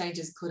what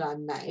changes could I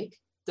make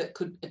that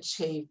could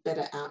achieve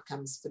better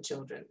outcomes for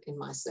children in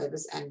my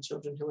service and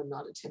children who are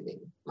not attending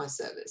my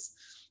service.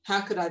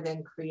 How could I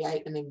then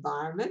create an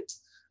environment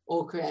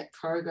or create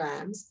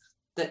programs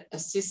that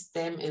assist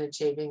them in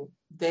achieving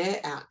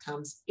their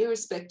outcomes,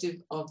 irrespective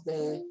of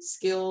their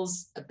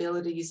skills,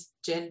 abilities,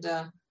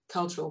 gender,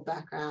 cultural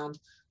background,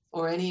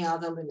 or any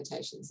other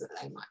limitations that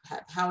they might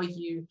have? How are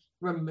you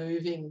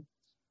removing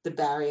the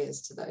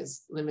barriers to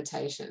those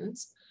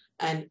limitations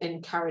and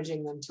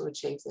encouraging them to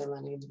achieve their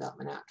learning and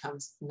development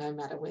outcomes, no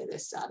matter where their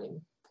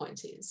starting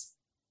point is?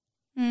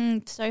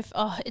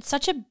 It's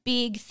such a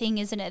big thing,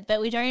 isn't it? But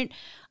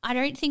I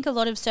don't think a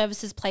lot of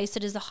services place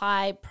it as a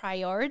high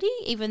priority,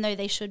 even though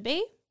they should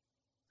be.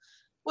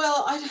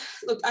 Well,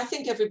 I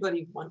think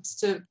everybody wants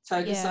to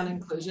focus on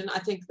inclusion. I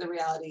think the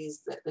reality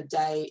is that the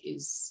day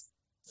is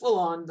full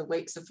on, the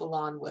weeks are full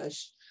on.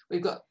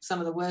 We've got some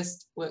of the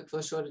worst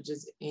workforce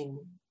shortages in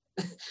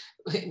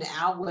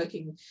our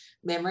working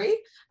memory.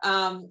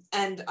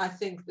 And I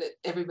think that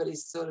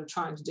everybody's sort of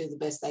trying to do the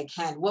best they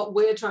can. What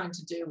we're trying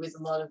to do with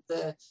a lot of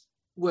the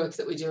work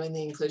that we do in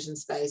the inclusion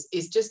space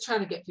is just trying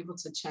to get people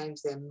to change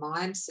their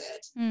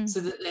mindset so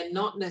that they're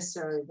not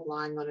necessarily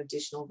relying on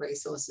additional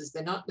resources.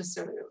 They're not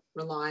necessarily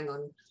relying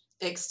on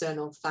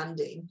external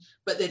funding,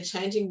 but they're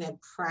changing their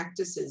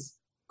practices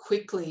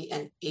quickly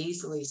and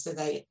easily so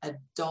they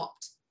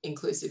adopt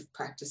inclusive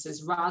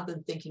practices rather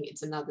than thinking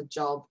it's another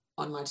job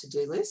on my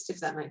to-do list, if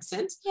that makes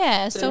sense.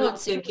 Yeah. So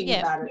not thinking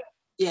about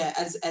it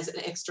as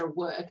an extra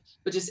work,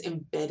 but just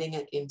embedding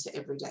it into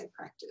everyday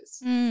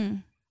practice.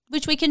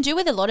 Which we can do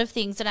with a lot of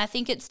things. And I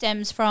think it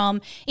stems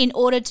from, in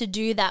order to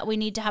do that, we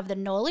need to have the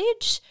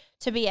knowledge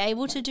to be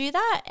able to do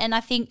that. And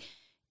I think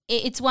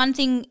it's one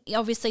thing,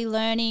 obviously,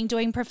 learning,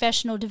 doing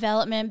professional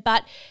development,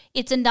 but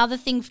it's another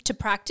thing to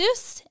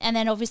practice. And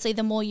then obviously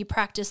the more you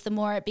practice, the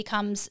more it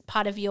becomes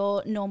part of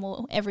your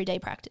normal everyday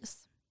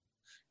practice.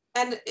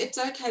 And it's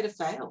okay to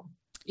fail.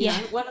 You know,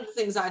 one of the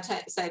things I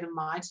say to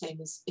my team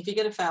is, if you're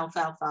going to fail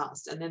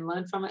fast and then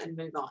learn from it and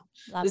move on.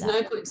 There's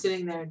no point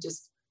sitting there and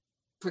just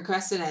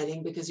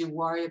procrastinating because you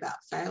worry about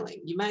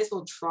failing. You may as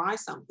well try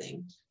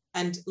something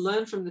and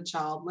learn from the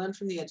child, learn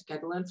from the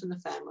educator, learn from the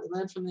family,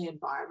 learn from the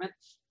environment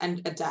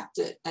and adapt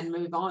it and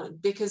move on,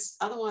 because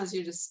otherwise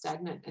you're just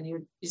stagnant and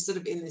you're sort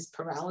of in this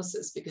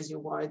paralysis because you're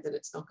worried that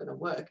it's not going to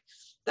work.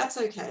 That's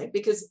okay,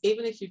 because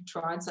even if you've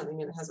tried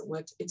something and it hasn't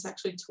worked, it's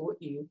actually taught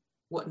you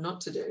what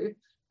not to do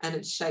and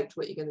it's shaped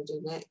what you're going to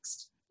do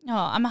next. Oh,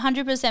 I'm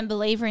 100%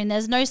 believer in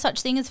there's no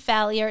such thing as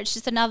failure. It's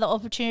just another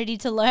opportunity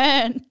to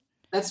learn.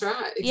 That's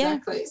right,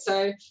 exactly. Yeah.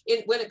 So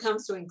when it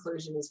comes to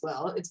inclusion as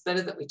well, it's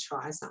better that we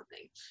try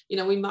something. You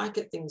know, we might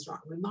get things wrong.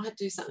 We might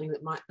do something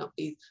that might not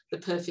be the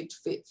perfect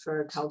fit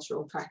for a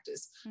cultural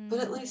practice, but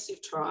at least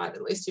you've tried,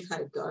 at least you've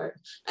had a go.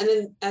 And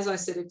then, as I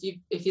said,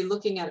 if you're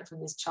looking at it from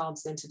this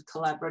child-centered,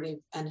 collaborative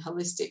and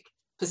holistic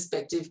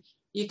perspective,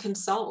 you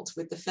consult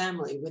with the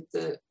family, with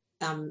the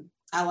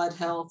allied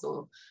health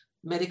or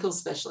medical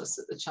specialists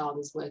that the child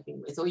is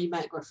working with, or you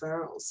make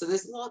referrals. So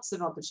there's lots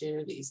of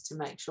opportunities to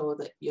make sure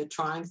that you're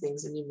trying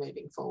things and you're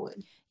moving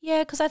forward. Yeah,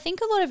 because I think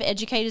a lot of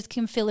educators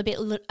can feel a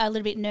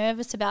little bit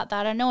nervous about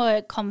that. I know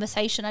a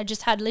conversation I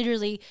just had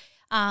literally,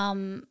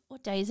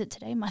 what day is it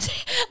today? Monday.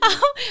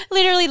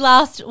 Literally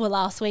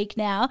last week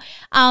now.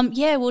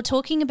 We're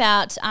talking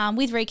about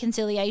with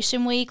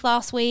Reconciliation Week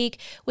last week,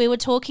 we were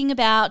talking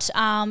about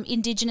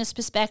Indigenous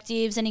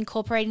perspectives and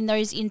incorporating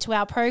those into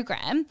our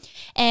program.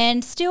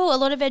 And still a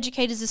lot of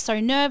educators are so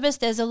nervous.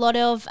 There's a lot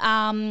of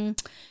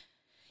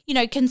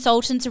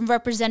consultants and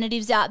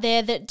representatives out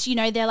there that,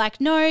 they're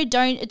like, no,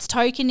 don't, it's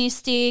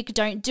tokenistic,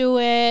 don't do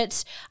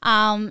it.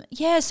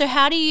 So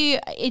how do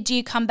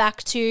you come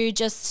back to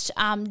just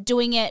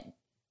doing it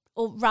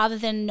or rather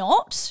than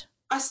not?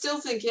 I still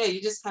think,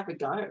 you just have a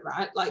go,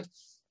 right? Like,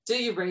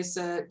 do your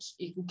research.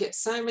 You can get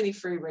so many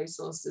free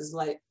resources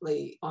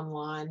lately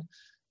online.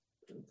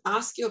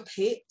 Ask your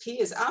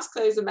peers, ask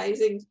those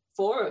amazing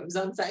forums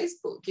on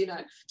Facebook,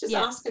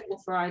 ask people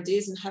for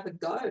ideas and have a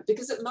go,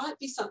 because it might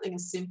be something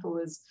as simple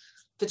as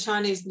for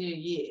Chinese New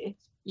Year,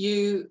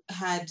 you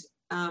had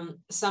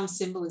some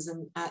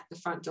symbolism at the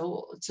front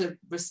door to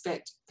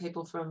respect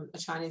people from a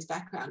Chinese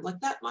background. Like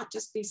that might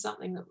just be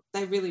something that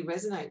they really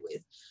resonate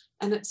with.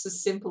 And it's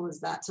as simple as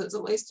that. So it's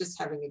at least just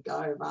having a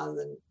go rather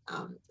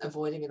than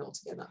avoiding it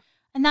altogether.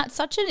 And that's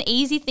such an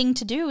easy thing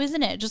to do,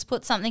 isn't it? Just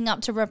put something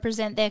up to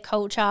represent their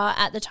culture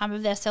at the time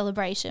of their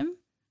celebration.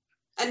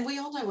 And we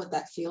all know what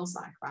that feels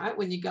like, right?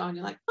 When you go and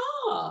you're like,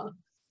 oh,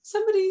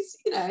 somebody's,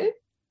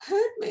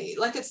 heard me.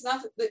 Like it's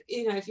nothing that,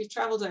 if you've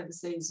traveled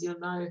overseas, you'll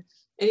know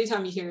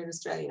anytime you hear an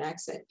Australian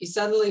accent, you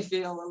suddenly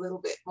feel a little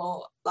bit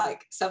more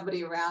like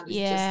somebody around is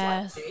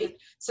just like me.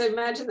 So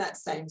imagine that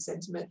same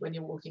sentiment when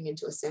you're walking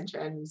into a centre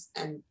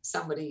and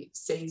somebody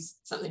sees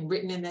something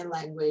written in their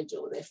language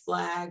or their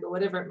flag or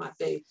whatever it might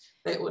be,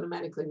 they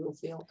automatically will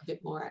feel a bit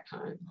more at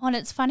home. Oh, and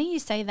it's funny you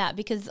say that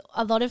because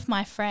a lot of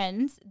my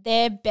friends,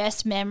 their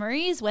best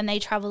memories when they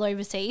travel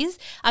overseas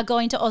are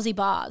going to Aussie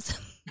bars.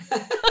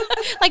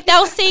 Like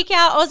they'll seek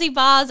out Aussie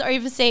bars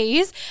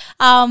overseas.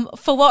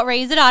 For what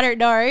reason, I don't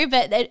know,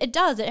 but it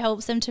does. It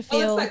helps them to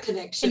feel it's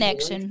that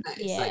connection.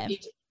 Really, yeah.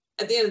 Like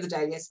at the end of the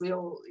day, yes, we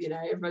all,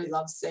 everybody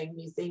loves seeing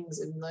new things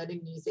and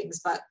learning new things,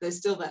 but there's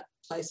still that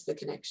place for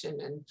connection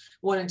and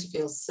wanting to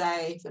feel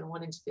safe and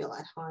wanting to feel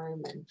at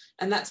home.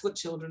 And that's what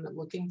children are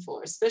looking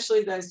for,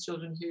 especially those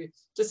children who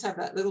just have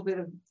that little bit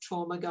of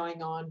trauma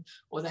going on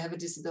or they have a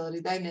disability.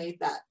 They need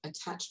that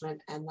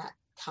attachment and that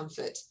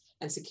comfort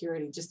and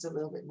security just a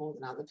little bit more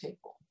than other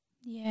people.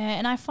 Yeah,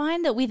 and I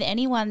find that with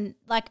anyone,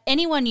 like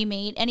anyone you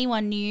meet,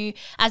 anyone new,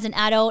 as an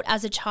adult,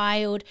 as a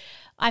child,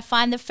 I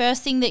find the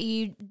first thing that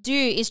you do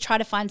is try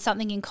to find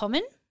something in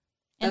common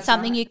and that's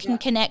something you can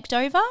connect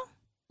over.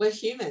 We're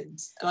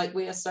humans, like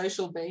we are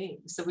social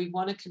beings, so we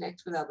want to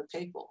connect with other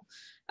people.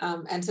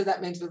 And so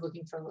that means we're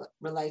looking for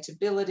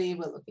relatability,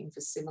 we're looking for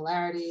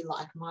similarity,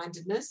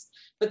 like-mindedness,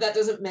 but that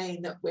doesn't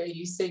mean that where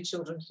you see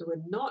children who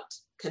are not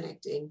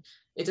connecting,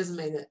 it doesn't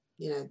mean that,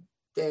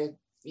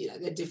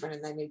 they're different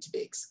and they need to be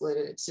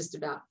excluded. It's just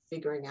about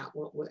figuring out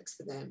what works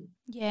for them.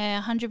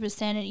 Yeah,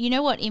 100%. And you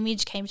know what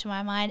image came to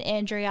my mind,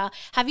 Andrea?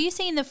 Have you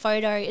seen the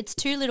photo? It's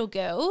two little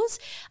girls.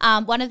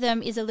 One of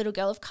them is a little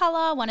girl of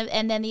colour,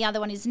 and then the other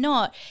one is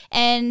not.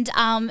 And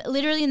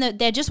literally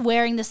they're just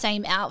wearing the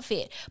same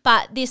outfit.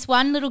 But this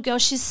one little girl,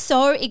 she's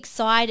so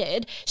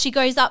excited. She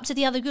goes up to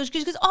the other girl.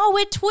 She goes, oh,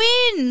 we're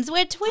twins.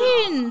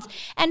 Aww.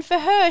 And for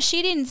her,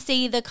 she didn't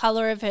see the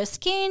colour of her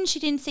skin. She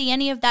didn't see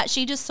any of that.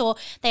 She just saw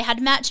they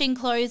had matching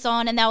clothes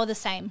on and they were the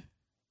same.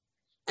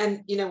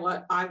 And you know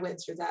what? I went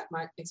through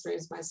my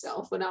experience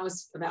myself when I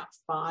was about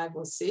 5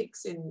 or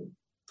 6 in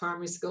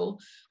primary school.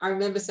 I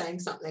remember saying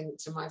something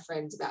to my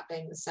friends about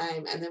being the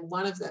same. And then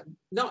one of them,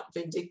 not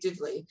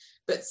vindictively,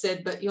 but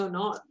said, but you're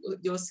not,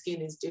 your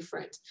skin is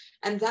different.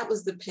 And that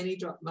was the penny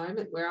drop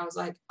moment where I was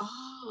like,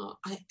 oh,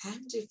 I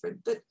am different.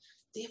 But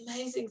the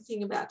amazing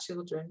thing about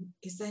children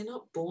is they're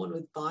not born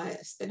with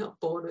bias. They're not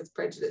born with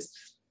prejudice.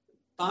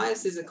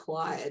 Bias is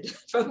acquired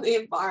from the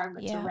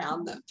environment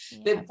around them. Yeah.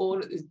 They're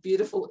born with this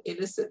beautiful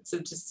innocence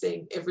of just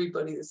seeing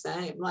everybody the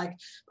same. Like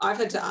I've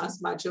had to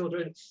ask my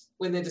children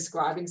when they're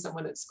describing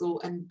someone at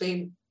school and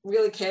being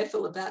really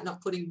careful about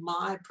not putting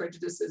my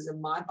prejudices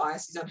and my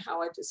biases on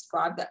how I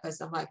describe that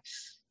person. I'm like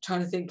trying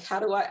to think, how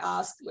do I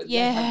ask whether they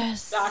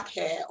have dark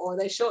hair or are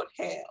they short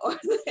hair or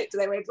do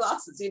they wear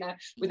glasses,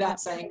 without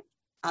saying,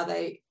 are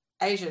they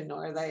Asian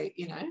or are they,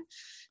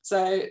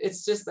 So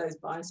it's just those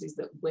biases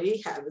that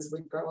we have as we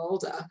grow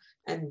older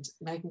and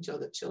making sure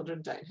that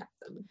children don't have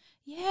them.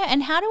 Yeah,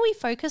 and how do we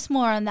focus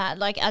more on that?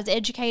 Like as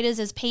educators,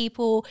 as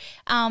people,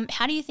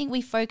 how do you think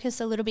we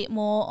focus a little bit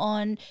more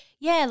on,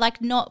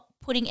 like not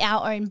putting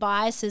our own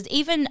biases,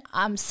 even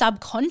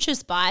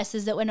subconscious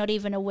biases that we're not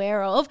even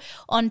aware of,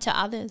 onto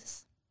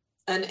others?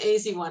 An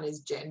easy one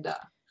is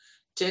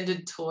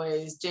gendered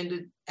toys,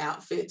 gendered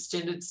outfits,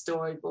 gendered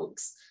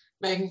storybooks,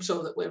 making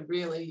sure that we're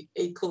really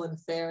equal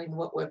and fair in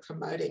what we're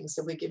promoting.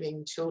 So we're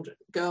giving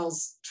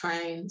girls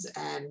trains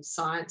and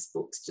science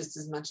books just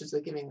as much as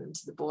we're giving them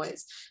to the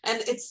boys.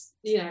 And it's,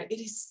 it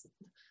is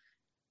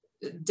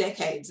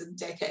decades and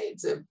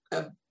decades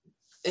of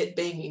it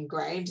being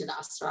ingrained in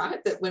us,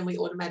 right? That when we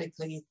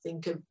automatically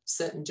think of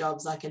certain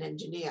jobs like an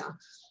engineer,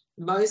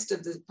 most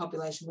of the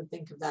population would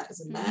think of that as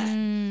a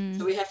man.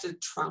 So we have to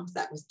trump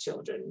that with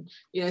children.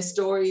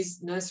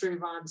 Stories, nursery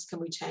rhymes,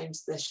 can we change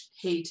the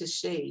he to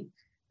she?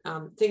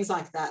 Things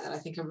like that I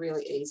think are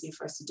really easy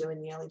for us to do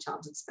in the early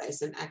childhood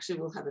space and actually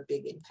will have a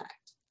big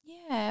impact.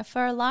 Yeah,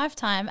 for a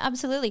lifetime,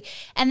 absolutely.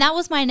 And that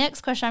was my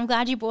next question. I'm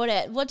glad you brought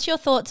it. What's your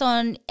thoughts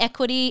on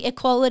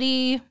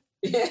equality?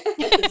 Yeah.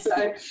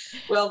 So,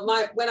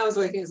 when I was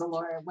working as a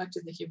lawyer, I worked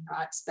in the human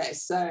rights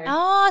space. So,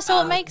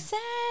 it makes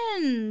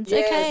sense. Yeah,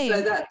 okay.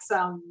 So that's,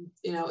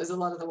 it was a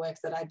lot of the work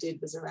that I did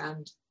was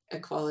around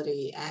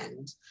equality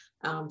and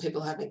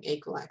people having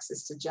equal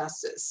access to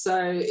justice. So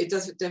it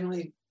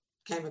definitely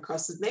came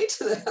across with me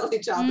to the early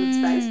childhood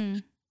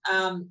space.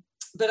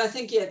 But I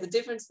think, the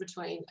difference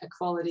between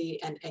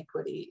equality and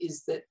equity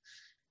is that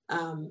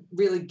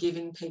really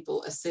giving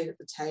people a seat at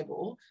the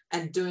table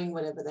and doing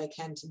whatever they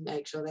can to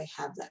make sure they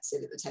have that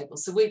seat at the table.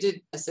 So we did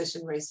a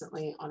session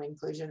recently on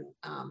inclusion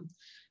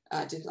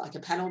did like a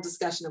panel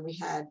discussion, and we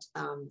had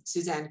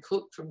Suzanne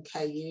Cook from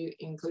KU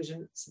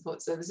Inclusion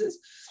Support Services,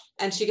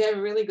 and she gave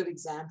a really good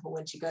example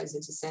when she goes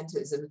into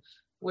centres and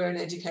where an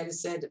educator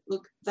said,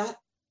 look, that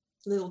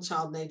little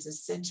child needs a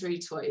sensory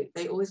toy.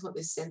 They always want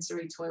this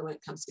sensory toy when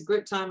it comes to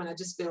group time, and I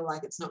just feel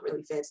like it's not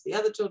really fair to the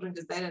other children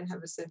because they don't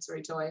have a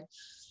sensory toy.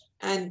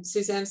 And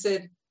Suzanne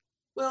said,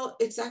 well,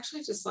 it's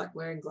actually just like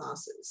wearing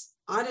glasses.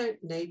 I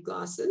don't need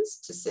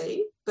glasses to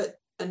see, but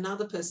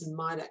another person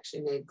might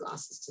actually need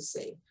glasses to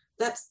see.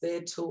 That's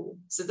their tool.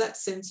 So that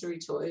sensory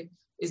toy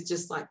is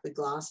just like the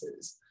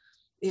glasses.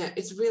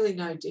 It's really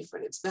no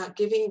different. It's about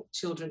giving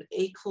children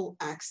equal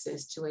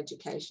access to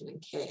education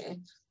and care.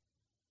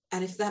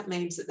 And if that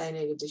means that they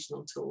need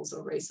additional tools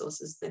or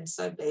resources, then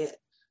so be it.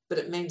 But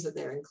it means that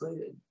they're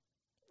included.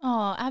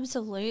 Oh,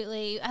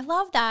 absolutely. I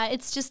love that.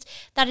 It's just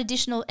that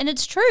additional, and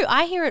it's true.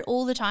 I hear it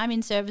all the time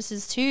in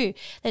services too,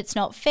 that it's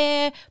not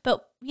fair,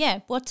 but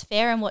yeah, what's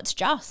fair and what's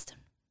just.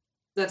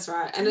 That's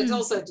right. And it's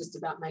also just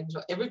about making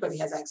sure everybody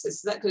has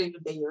access. So that could even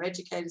be your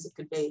educators. It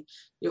could be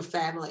your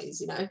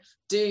families.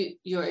 Do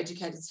your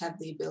educators have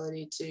the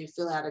ability to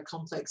fill out a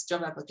complex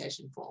job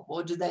application form,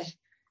 or do they,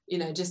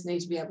 just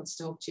need to be able to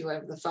talk to you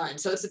over the phone?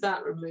 So it's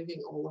about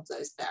removing all of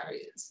those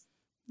barriers.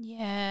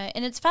 Yeah,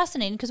 and it's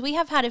fascinating because we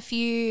have had a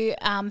few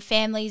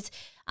families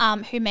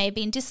who may have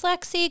been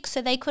dyslexic,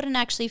 so they couldn't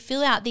actually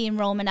fill out the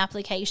enrolment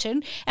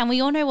application, and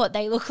we all know what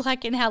they look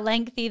like and how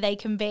lengthy they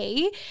can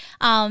be.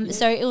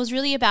 So it was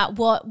really about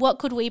what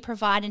could we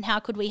provide and how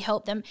could we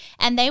help them,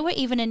 and they were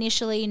even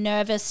initially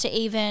nervous to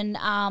even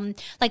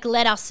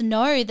let us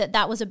know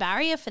that was a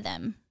barrier for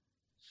them.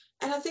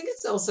 And I think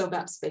it's also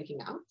about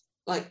speaking up.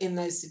 Like in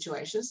those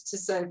situations,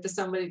 so for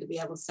somebody to be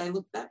able to say,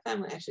 look, that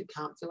family actually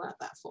can't fill out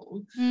that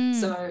form.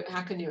 So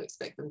how can you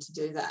expect them to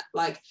do that?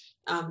 Like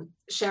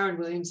Sharon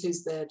Williams,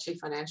 who's the Chief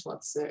Financial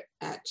Officer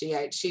at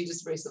GH, she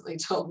just recently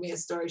told me a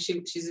story.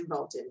 She's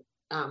involved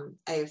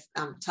in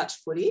touch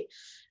footy,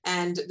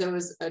 and there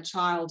was a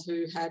child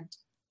who had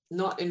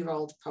not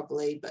enrolled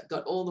properly but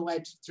got all the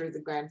way through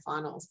the grand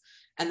finals,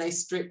 and they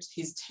stripped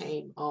his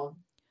team of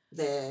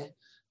their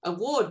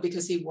award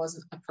because he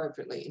wasn't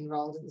appropriately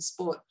enrolled in the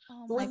sport.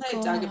 But when they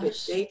dug a bit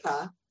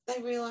deeper,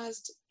 they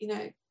realised,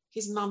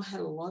 his mum had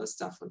a lot of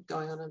stuff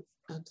going on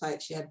her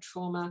plate. She had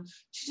trauma.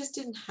 She just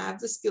didn't have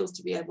the skills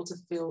to be able to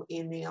fill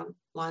in the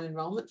online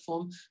enrolment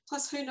form.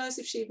 Plus, who knows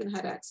if she even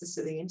had access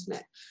to the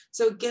internet.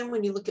 So again,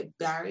 when you look at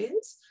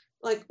barriers,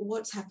 like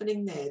what's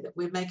happening there, that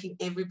we're making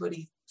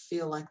everybody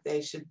feel like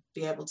they should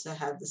be able to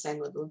have the same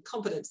level of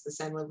competence, the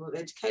same level of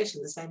education,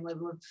 the same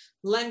level of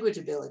language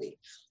ability,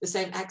 the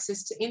same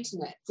access to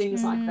internet,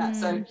 things like that.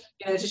 So,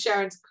 to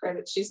Sharon's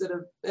credit, she's sort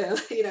of,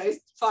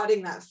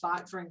 fighting that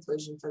fight for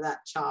inclusion for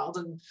that child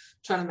and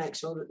trying to make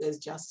sure that there's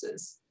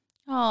justice.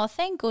 Oh,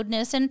 thank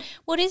goodness. And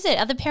what is it?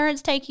 Are the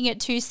parents taking it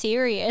too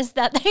serious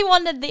that they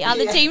wanted the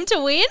other team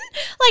to win?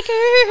 Like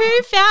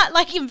who found,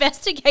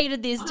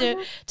 investigated this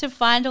to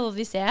find all of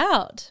this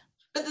out?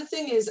 But the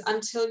thing is,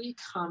 until you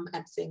come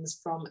at things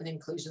from an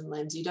inclusion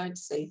lens, you don't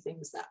see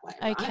things that way,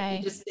 right? Okay.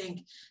 You just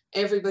think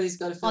everybody's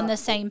got to fill on the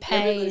same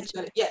page.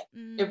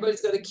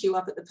 Everybody's got to queue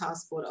up at the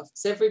passport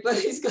office.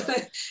 Everybody's got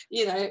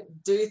to,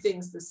 do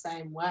things the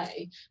same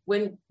way.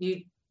 When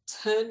you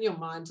turn your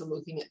mind to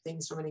looking at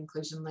things from an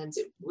inclusion lens,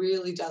 it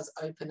really does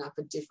open up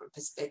a different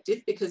perspective,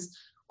 because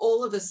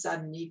all of a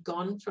sudden you've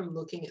gone from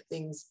looking at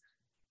things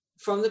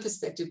from the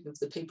perspective of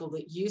the people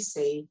that you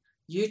see,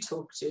 you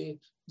talk to,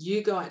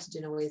 you go out to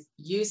dinner with,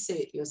 you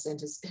see at your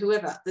centres,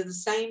 whoever, they're the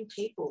same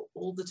people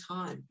all the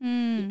time.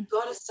 You've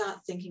got to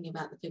start thinking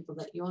about the people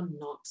that you're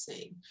not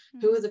seeing.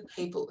 Who are the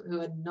people who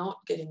are not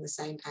getting the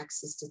same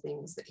access to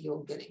things that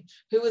you're getting?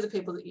 Who are the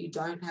people that you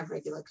don't have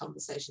regular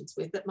conversations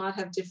with, that might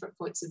have different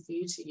points of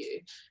view to you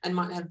and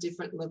might have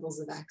different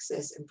levels of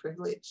access and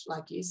privilege,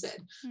 like you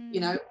said?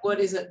 What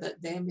is it that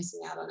they're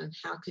missing out on, and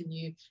how can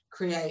you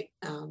create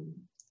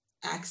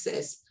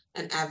access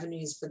and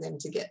avenues for them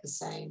to get the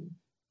same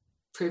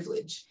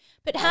privilege?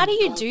 But how do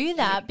you do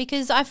that?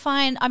 Because I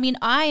find,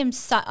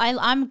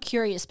 I'm a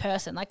curious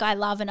person. Like, I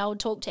love and I would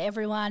talk to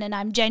everyone, and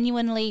I'm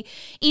genuinely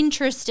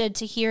interested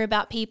to hear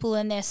about people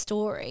and their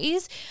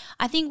stories.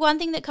 I think one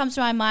thing that comes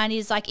to my mind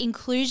is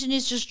inclusion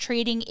is just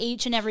treating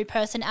each and every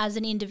person as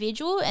an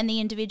individual and the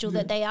individual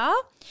that they are.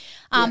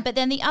 But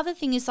then the other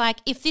thing is,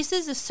 if this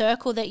is a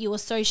circle that you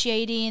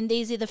associate in,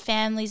 these are the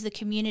families, the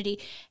community,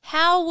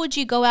 how would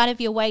you go out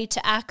of your way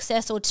to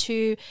access or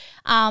to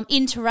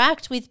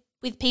interact with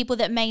people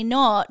that may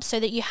not, so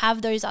that you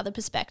have those other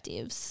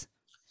perspectives?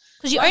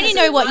 Because you only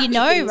know what you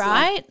know,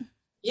 right?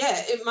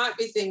 It might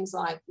be things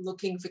like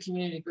looking for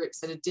community groups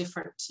that are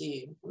different to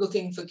you,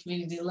 looking for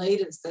community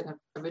leaders that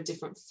have a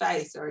different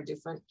faith or a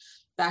different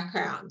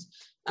background.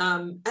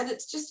 And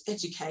it's just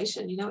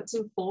education, it's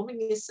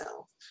informing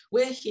yourself.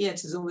 We're here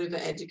to deliver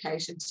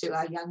education to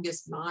our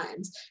youngest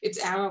minds.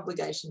 It's our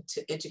obligation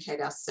to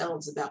educate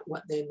ourselves about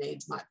what their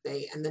needs might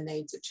be and the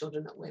needs of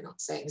children that we're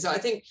not seeing. So I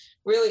think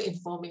really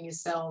informing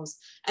yourselves.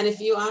 And if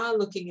you are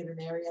looking at an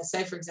area,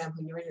 say, for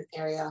example, you're in an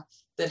area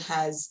that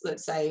has,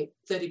 let's say,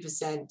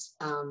 30%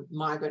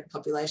 migrant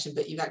population,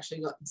 but you've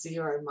actually got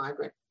 0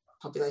 migrant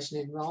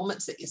population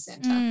enrollments at your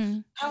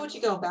centre. How would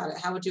you go about it?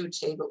 How would you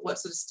achieve it? What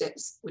sort of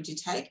steps would you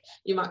take?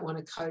 You might want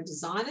to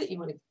co-design it.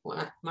 You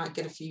might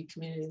get a few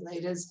community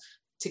leaders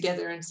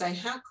together and say,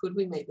 how could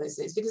we meet those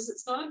needs? Because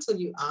it's not until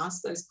you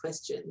ask those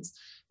questions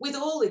with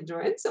all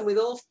ignorance and with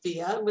all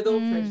fear and with all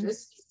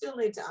prejudice, you still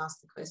need to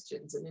ask the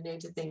questions, and you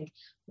need to think,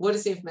 what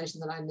is the information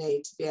that I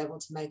need to be able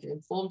to make an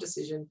informed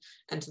decision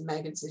and to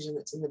make a decision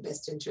that's in the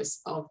best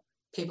interest of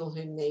people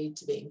who need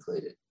to be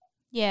included.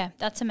 Yeah,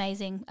 that's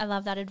amazing. I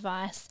love that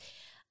advice.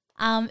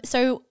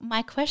 So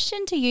my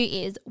question to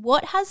you is,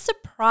 what has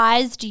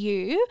surprised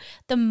you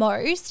the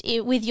most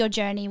with your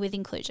journey with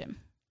inclusion?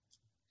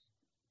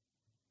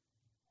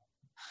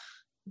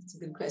 That's a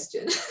good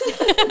question.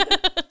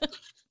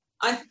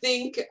 I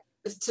think,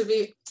 to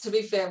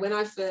be fair, when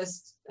I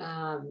first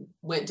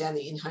went down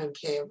the in-home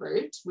care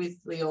route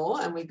with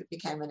Leor and we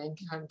became an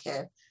in-home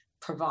care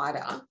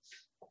provider,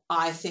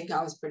 I think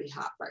I was pretty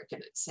heartbroken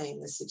at seeing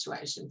the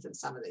situation for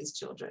some of these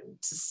children,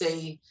 to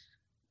see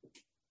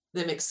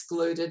them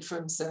excluded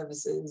from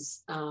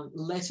services,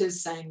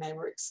 letters saying they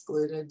were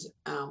excluded,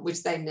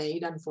 which they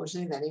need,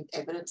 unfortunately. They need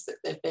evidence that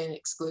they've been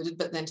excluded,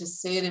 but then to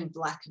see it in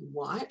black and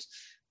white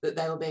that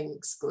they were being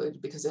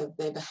excluded because of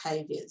their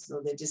behaviours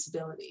or their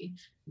disability,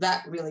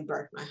 that really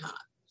broke my heart.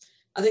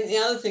 I think the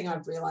other thing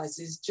I've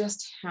realised is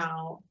just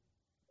how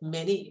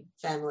many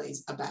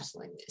families are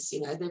battling this.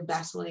 They're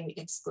battling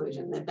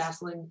exclusion. They're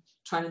battling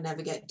trying to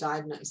navigate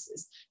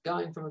diagnosis,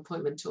 going from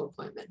appointment to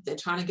appointment. They're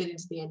trying to get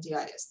into the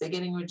NDIS. They're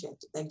getting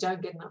rejected. They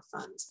don't get enough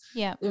funds.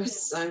 Yeah. There are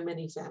so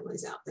many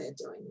families out there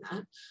doing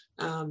that.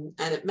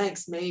 And it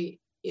makes me,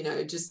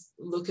 just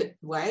look at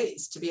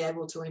ways to be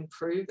able to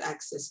improve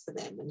access for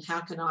them. And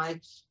how can I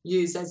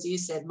use, as you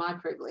said, my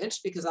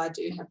privilege, because I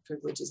do have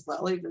privilege as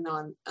well, even though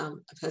I'm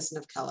a person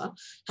of colour.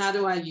 How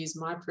do I use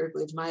my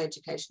privilege, my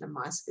education and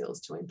my skills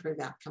to improve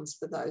outcomes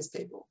for those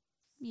people?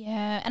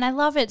 Yeah, and I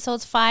love it. So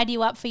it's fired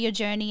you up for your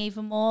journey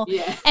even more.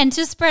 Yeah. And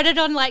to spread it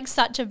on like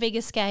such a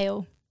bigger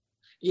scale.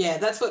 Yeah,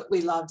 that's what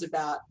we loved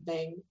about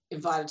being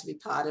invited to be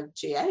part of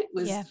G8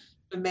 was,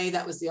 for me,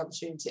 that was the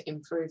opportunity to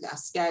improve our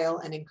scale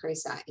and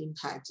increase our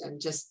impact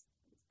and just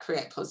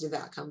create positive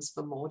outcomes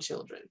for more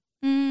children.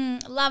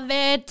 Love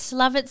it.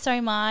 Love it so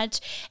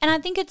much. And I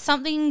think it's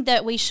something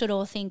that we should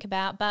all think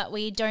about, but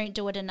we don't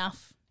do it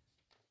enough.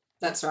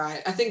 That's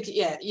right. I think,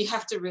 you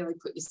have to really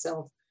put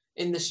yourself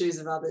in the shoes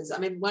of others. I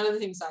mean, one of the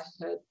things I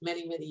heard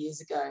many, many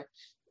years ago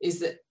is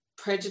that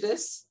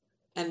prejudice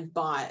and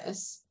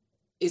bias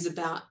is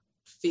about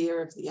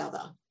fear of the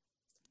other.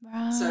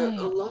 Right. So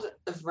a lot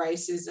of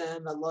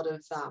racism, a lot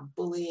of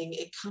bullying,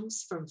 it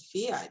comes from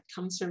fear. It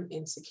comes from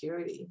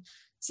insecurity.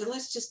 So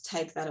let's just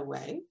take that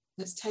away.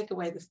 Let's take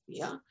away the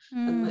fear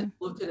and let's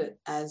look at it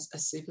as a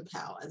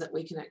superpower, that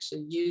we can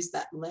actually use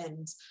that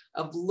lens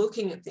of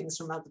looking at things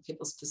from other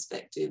people's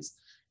perspectives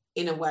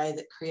in a way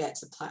that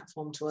creates a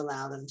platform to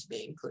allow them to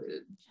be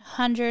included.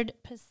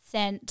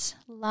 100%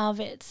 love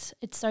it.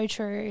 It's so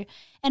true.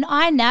 And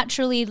I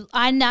naturally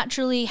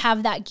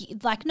have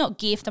that, not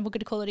gift, I'm not going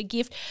to call it a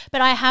gift, but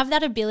I have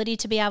that ability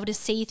to be able to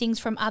see things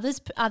from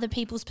other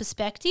people's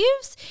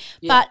perspectives.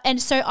 Yeah.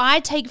 And so I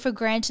take for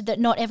granted that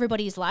not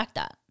everybody is like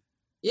that.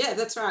 Yeah,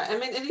 that's right. I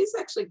mean, it is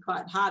actually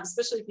quite hard,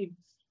 especially if you,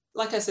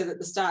 like I said at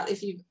the start,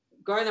 if you've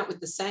grown up with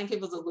the same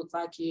people that look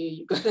like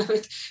you've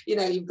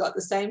got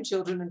the same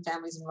children and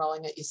families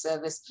enrolling at your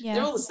service. Yeah.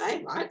 They're all the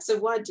same, right? So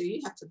why do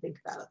you have to think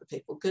about other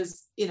people?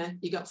 Because,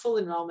 you got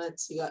full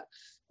enrollments, you got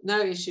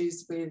no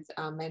issues with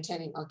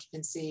maintaining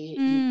occupancy,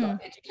 you've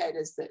got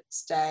educators that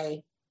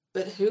stay,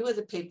 but who are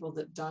the people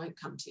that don't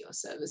come to your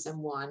service and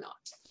why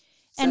not?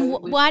 And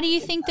why do you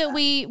think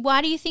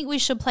we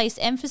should place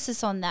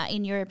emphasis on that,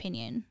 in your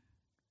opinion?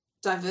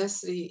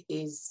 Diversity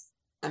is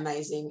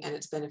amazing and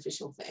it's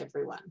beneficial for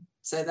everyone.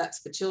 So that's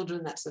for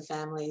children, that's for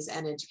families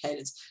and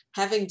educators.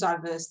 Having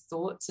diverse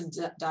thoughts and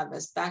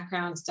diverse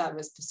backgrounds,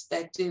 diverse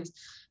perspectives,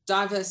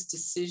 diverse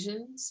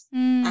decisions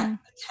at the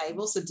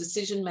table. So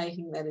decision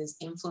making that is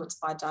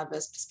influenced by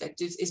diverse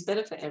perspectives is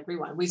better for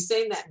everyone. We've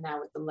seen that now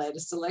with the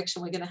latest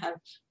election. We're going to have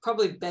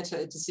probably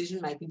better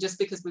decision making just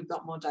because we've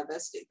got more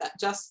diversity. That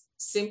just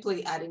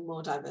simply adding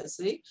more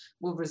diversity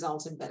will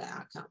result in better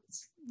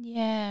outcomes.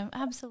 Yeah,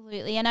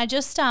 absolutely. And I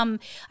just I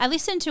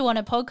listened to on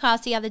a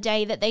podcast the other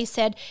day that they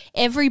said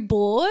every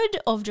board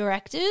of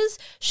directors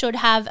should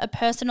have a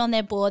person on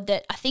their board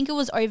that I think it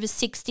was over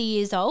 60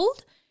 years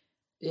old.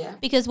 Yeah.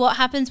 Because what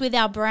happens with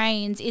our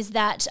brains is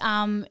that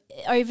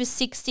over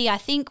 60, I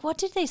think, what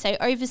did they say?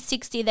 Over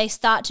 60, they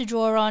start to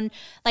draw on,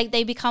 like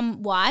they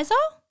become wiser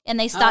and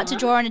they start to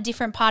draw on a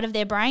different part of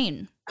their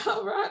brain.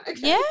 Oh, right.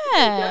 Okay.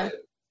 Yeah.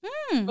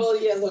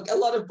 Well, yeah, look, a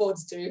lot of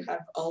boards do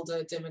have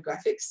older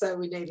demographics, so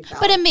we need a balance.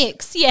 But a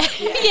mix, yeah.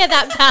 Yeah,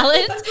 that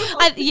balance.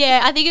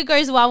 I think it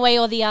goes one way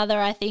or the other,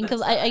 I think,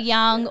 a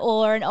young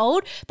or an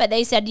old. But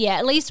they said,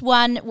 at least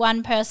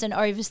one person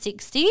over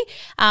 60.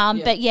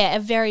 But, a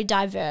very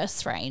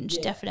diverse range,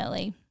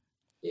 definitely.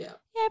 Yeah.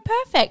 Yeah,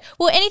 perfect.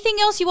 Well, anything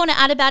else you want to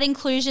add about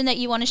inclusion that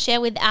you want to share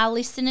with our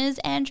listeners,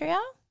 Andrea?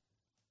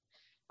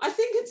 I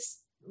think it's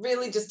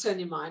really just turn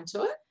your mind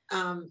to it.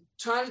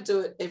 Try to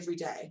do it every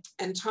day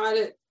and try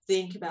to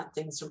think about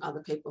things from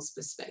other people's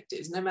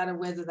perspectives, no matter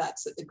whether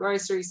that's at the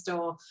grocery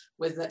store,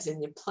 whether that's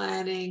in your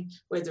planning,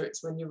 whether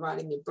it's when you're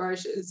writing your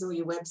brochures or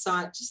your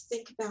website. Just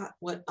think about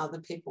what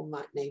other people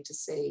might need to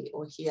see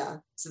or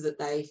hear so that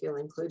they feel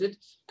included,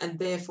 and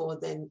therefore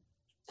then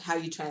how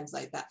you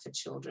translate that for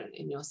children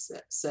in your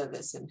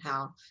service and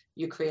how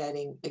you're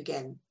creating,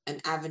 again,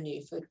 an avenue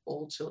for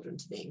all children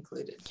to be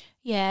included.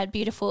 Yeah,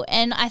 beautiful.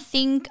 And I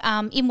think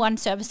in one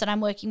service that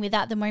I'm working with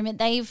at the moment,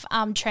 they've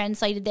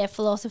translated their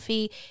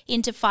philosophy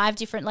into 5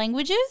 different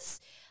languages.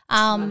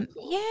 And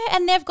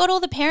they've got all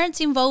the parents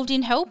involved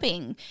in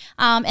helping,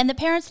 and the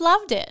parents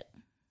loved it.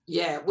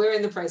 Yeah, we're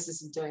in the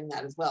process of doing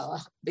that as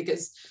well,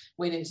 because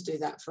we need to do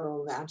that for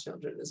all of our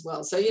children as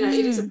well. So, it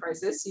is a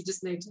process. You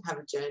just need to have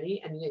a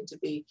journey, and you need to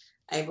be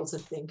able to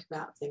think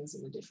about things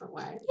in a different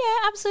way.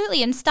 Yeah,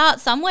 absolutely. And start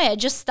somewhere.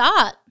 Just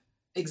start.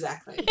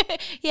 Exactly.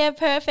 Yeah,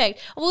 perfect.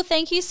 Well,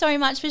 thank you so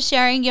much for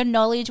sharing your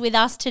knowledge with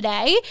us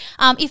today.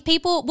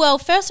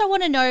 First I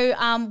want to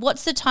know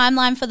what's the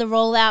timeline for the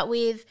rollout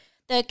with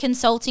the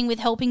consulting with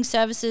helping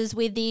services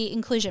with the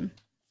inclusion?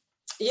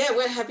 Yeah,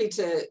 we're happy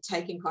to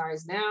take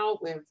inquiries now.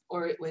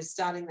 We're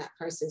starting that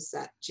process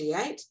at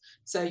G8.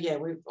 So,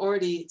 we've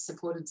already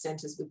supported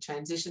centres with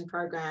transition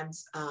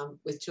programs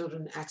with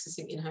children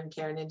accessing in-home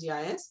care and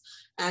NDIS.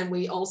 And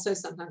we also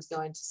sometimes go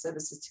into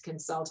services to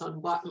consult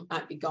on what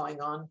might be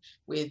going on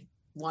with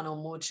one or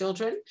more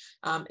children.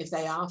 If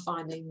they are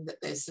finding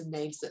that there's some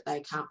needs that they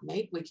can't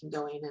meet, we can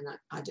go in and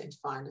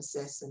identify and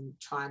assess and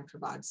try and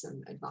provide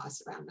some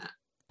advice around that.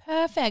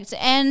 Perfect.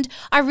 And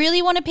I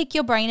really want to pick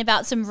your brain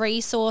about some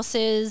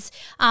resources.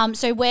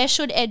 So where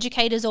should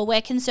educators or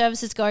where can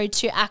services go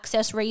to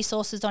access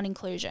resources on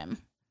inclusion?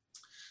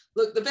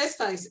 Look, the best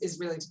place is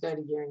really to go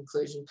to your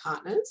inclusion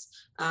partners.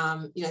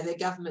 They're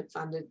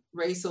government-funded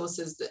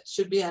resources that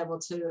should be able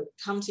to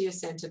come to your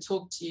centre,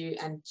 talk to you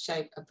and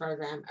shape a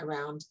program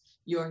around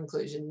your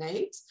inclusion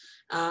needs.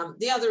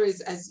 The other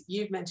is, as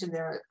you've mentioned,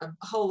 there are a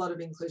whole lot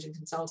of inclusion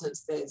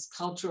consultants. There's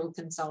cultural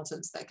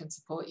consultants that can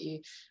support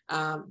you.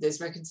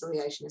 There's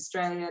Reconciliation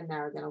Australia,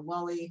 Narragansett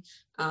Wally.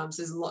 So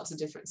there's lots of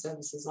different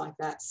services like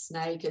that.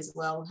 Snake as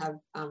well have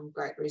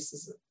great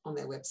resources on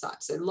their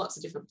website. So lots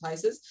of different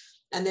places.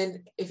 And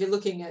then if you're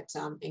looking at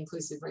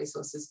inclusive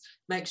resources,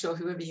 make sure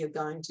whoever you're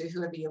going to,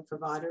 whoever your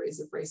provider is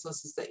of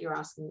resources, that you're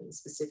asking them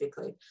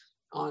specifically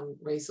on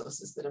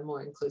resources that are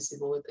more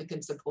inclusive or that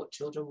can support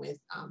children with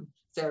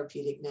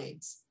therapeutic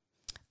needs.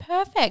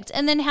 Perfect.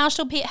 And then how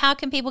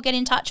can people get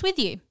in touch with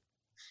you?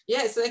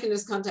 Yeah, so they can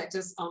just contact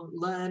us on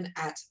leor,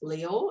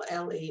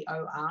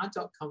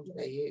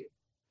 leor.com.au.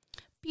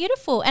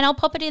 Beautiful. And I'll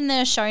pop it in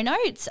the show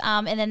notes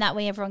and then that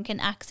way everyone can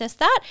access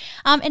that.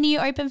 And are you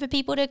open for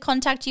people to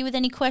contact you with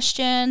any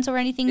questions or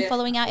anything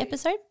following our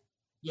episode?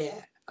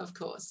 Yeah, of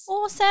course.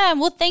 Awesome.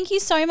 Well, thank you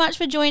so much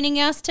for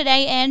joining us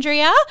today,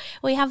 Andrea.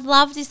 We have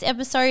loved this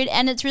episode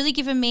and it's really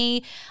given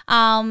me,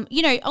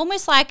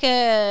 almost like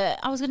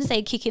I was going to say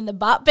a kick in the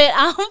butt, but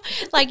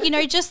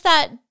just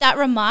that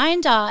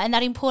reminder and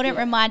that important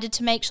reminder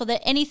to make sure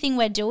that anything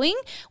we're doing,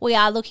 we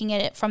are looking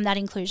at it from that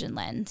inclusion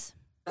lens.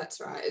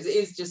 That's right. It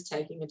is just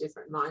taking a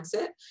different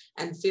mindset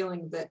and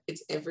feeling that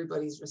it's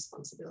everybody's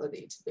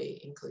responsibility to be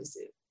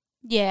inclusive.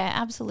 Yeah,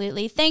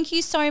 absolutely. Thank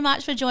you so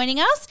much for joining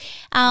us.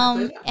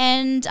 We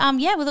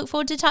look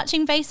forward to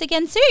touching base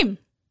again soon.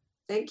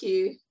 Thank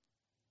you.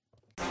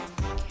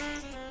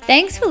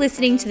 Thanks for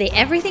listening to the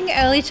Everything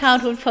Early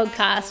Childhood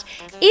podcast.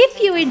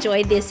 If you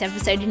enjoyed this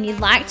episode and you'd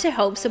like to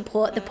help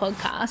support the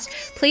podcast,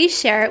 please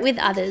share it with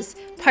others,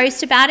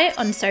 post about it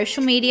on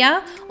social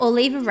media, or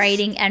leave a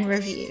rating and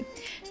review.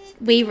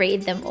 We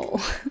read them all.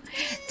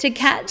 To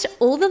catch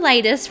all the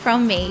latest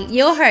from me,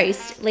 your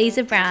host,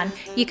 Lisa Brown,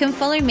 you can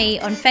follow me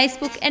on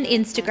Facebook and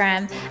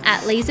Instagram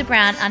at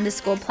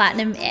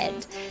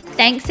LisaBrown_PlatinumEd.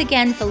 Thanks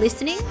again for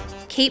listening.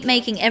 Keep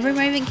making every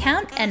moment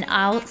count, and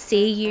I'll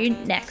see you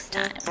next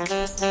time.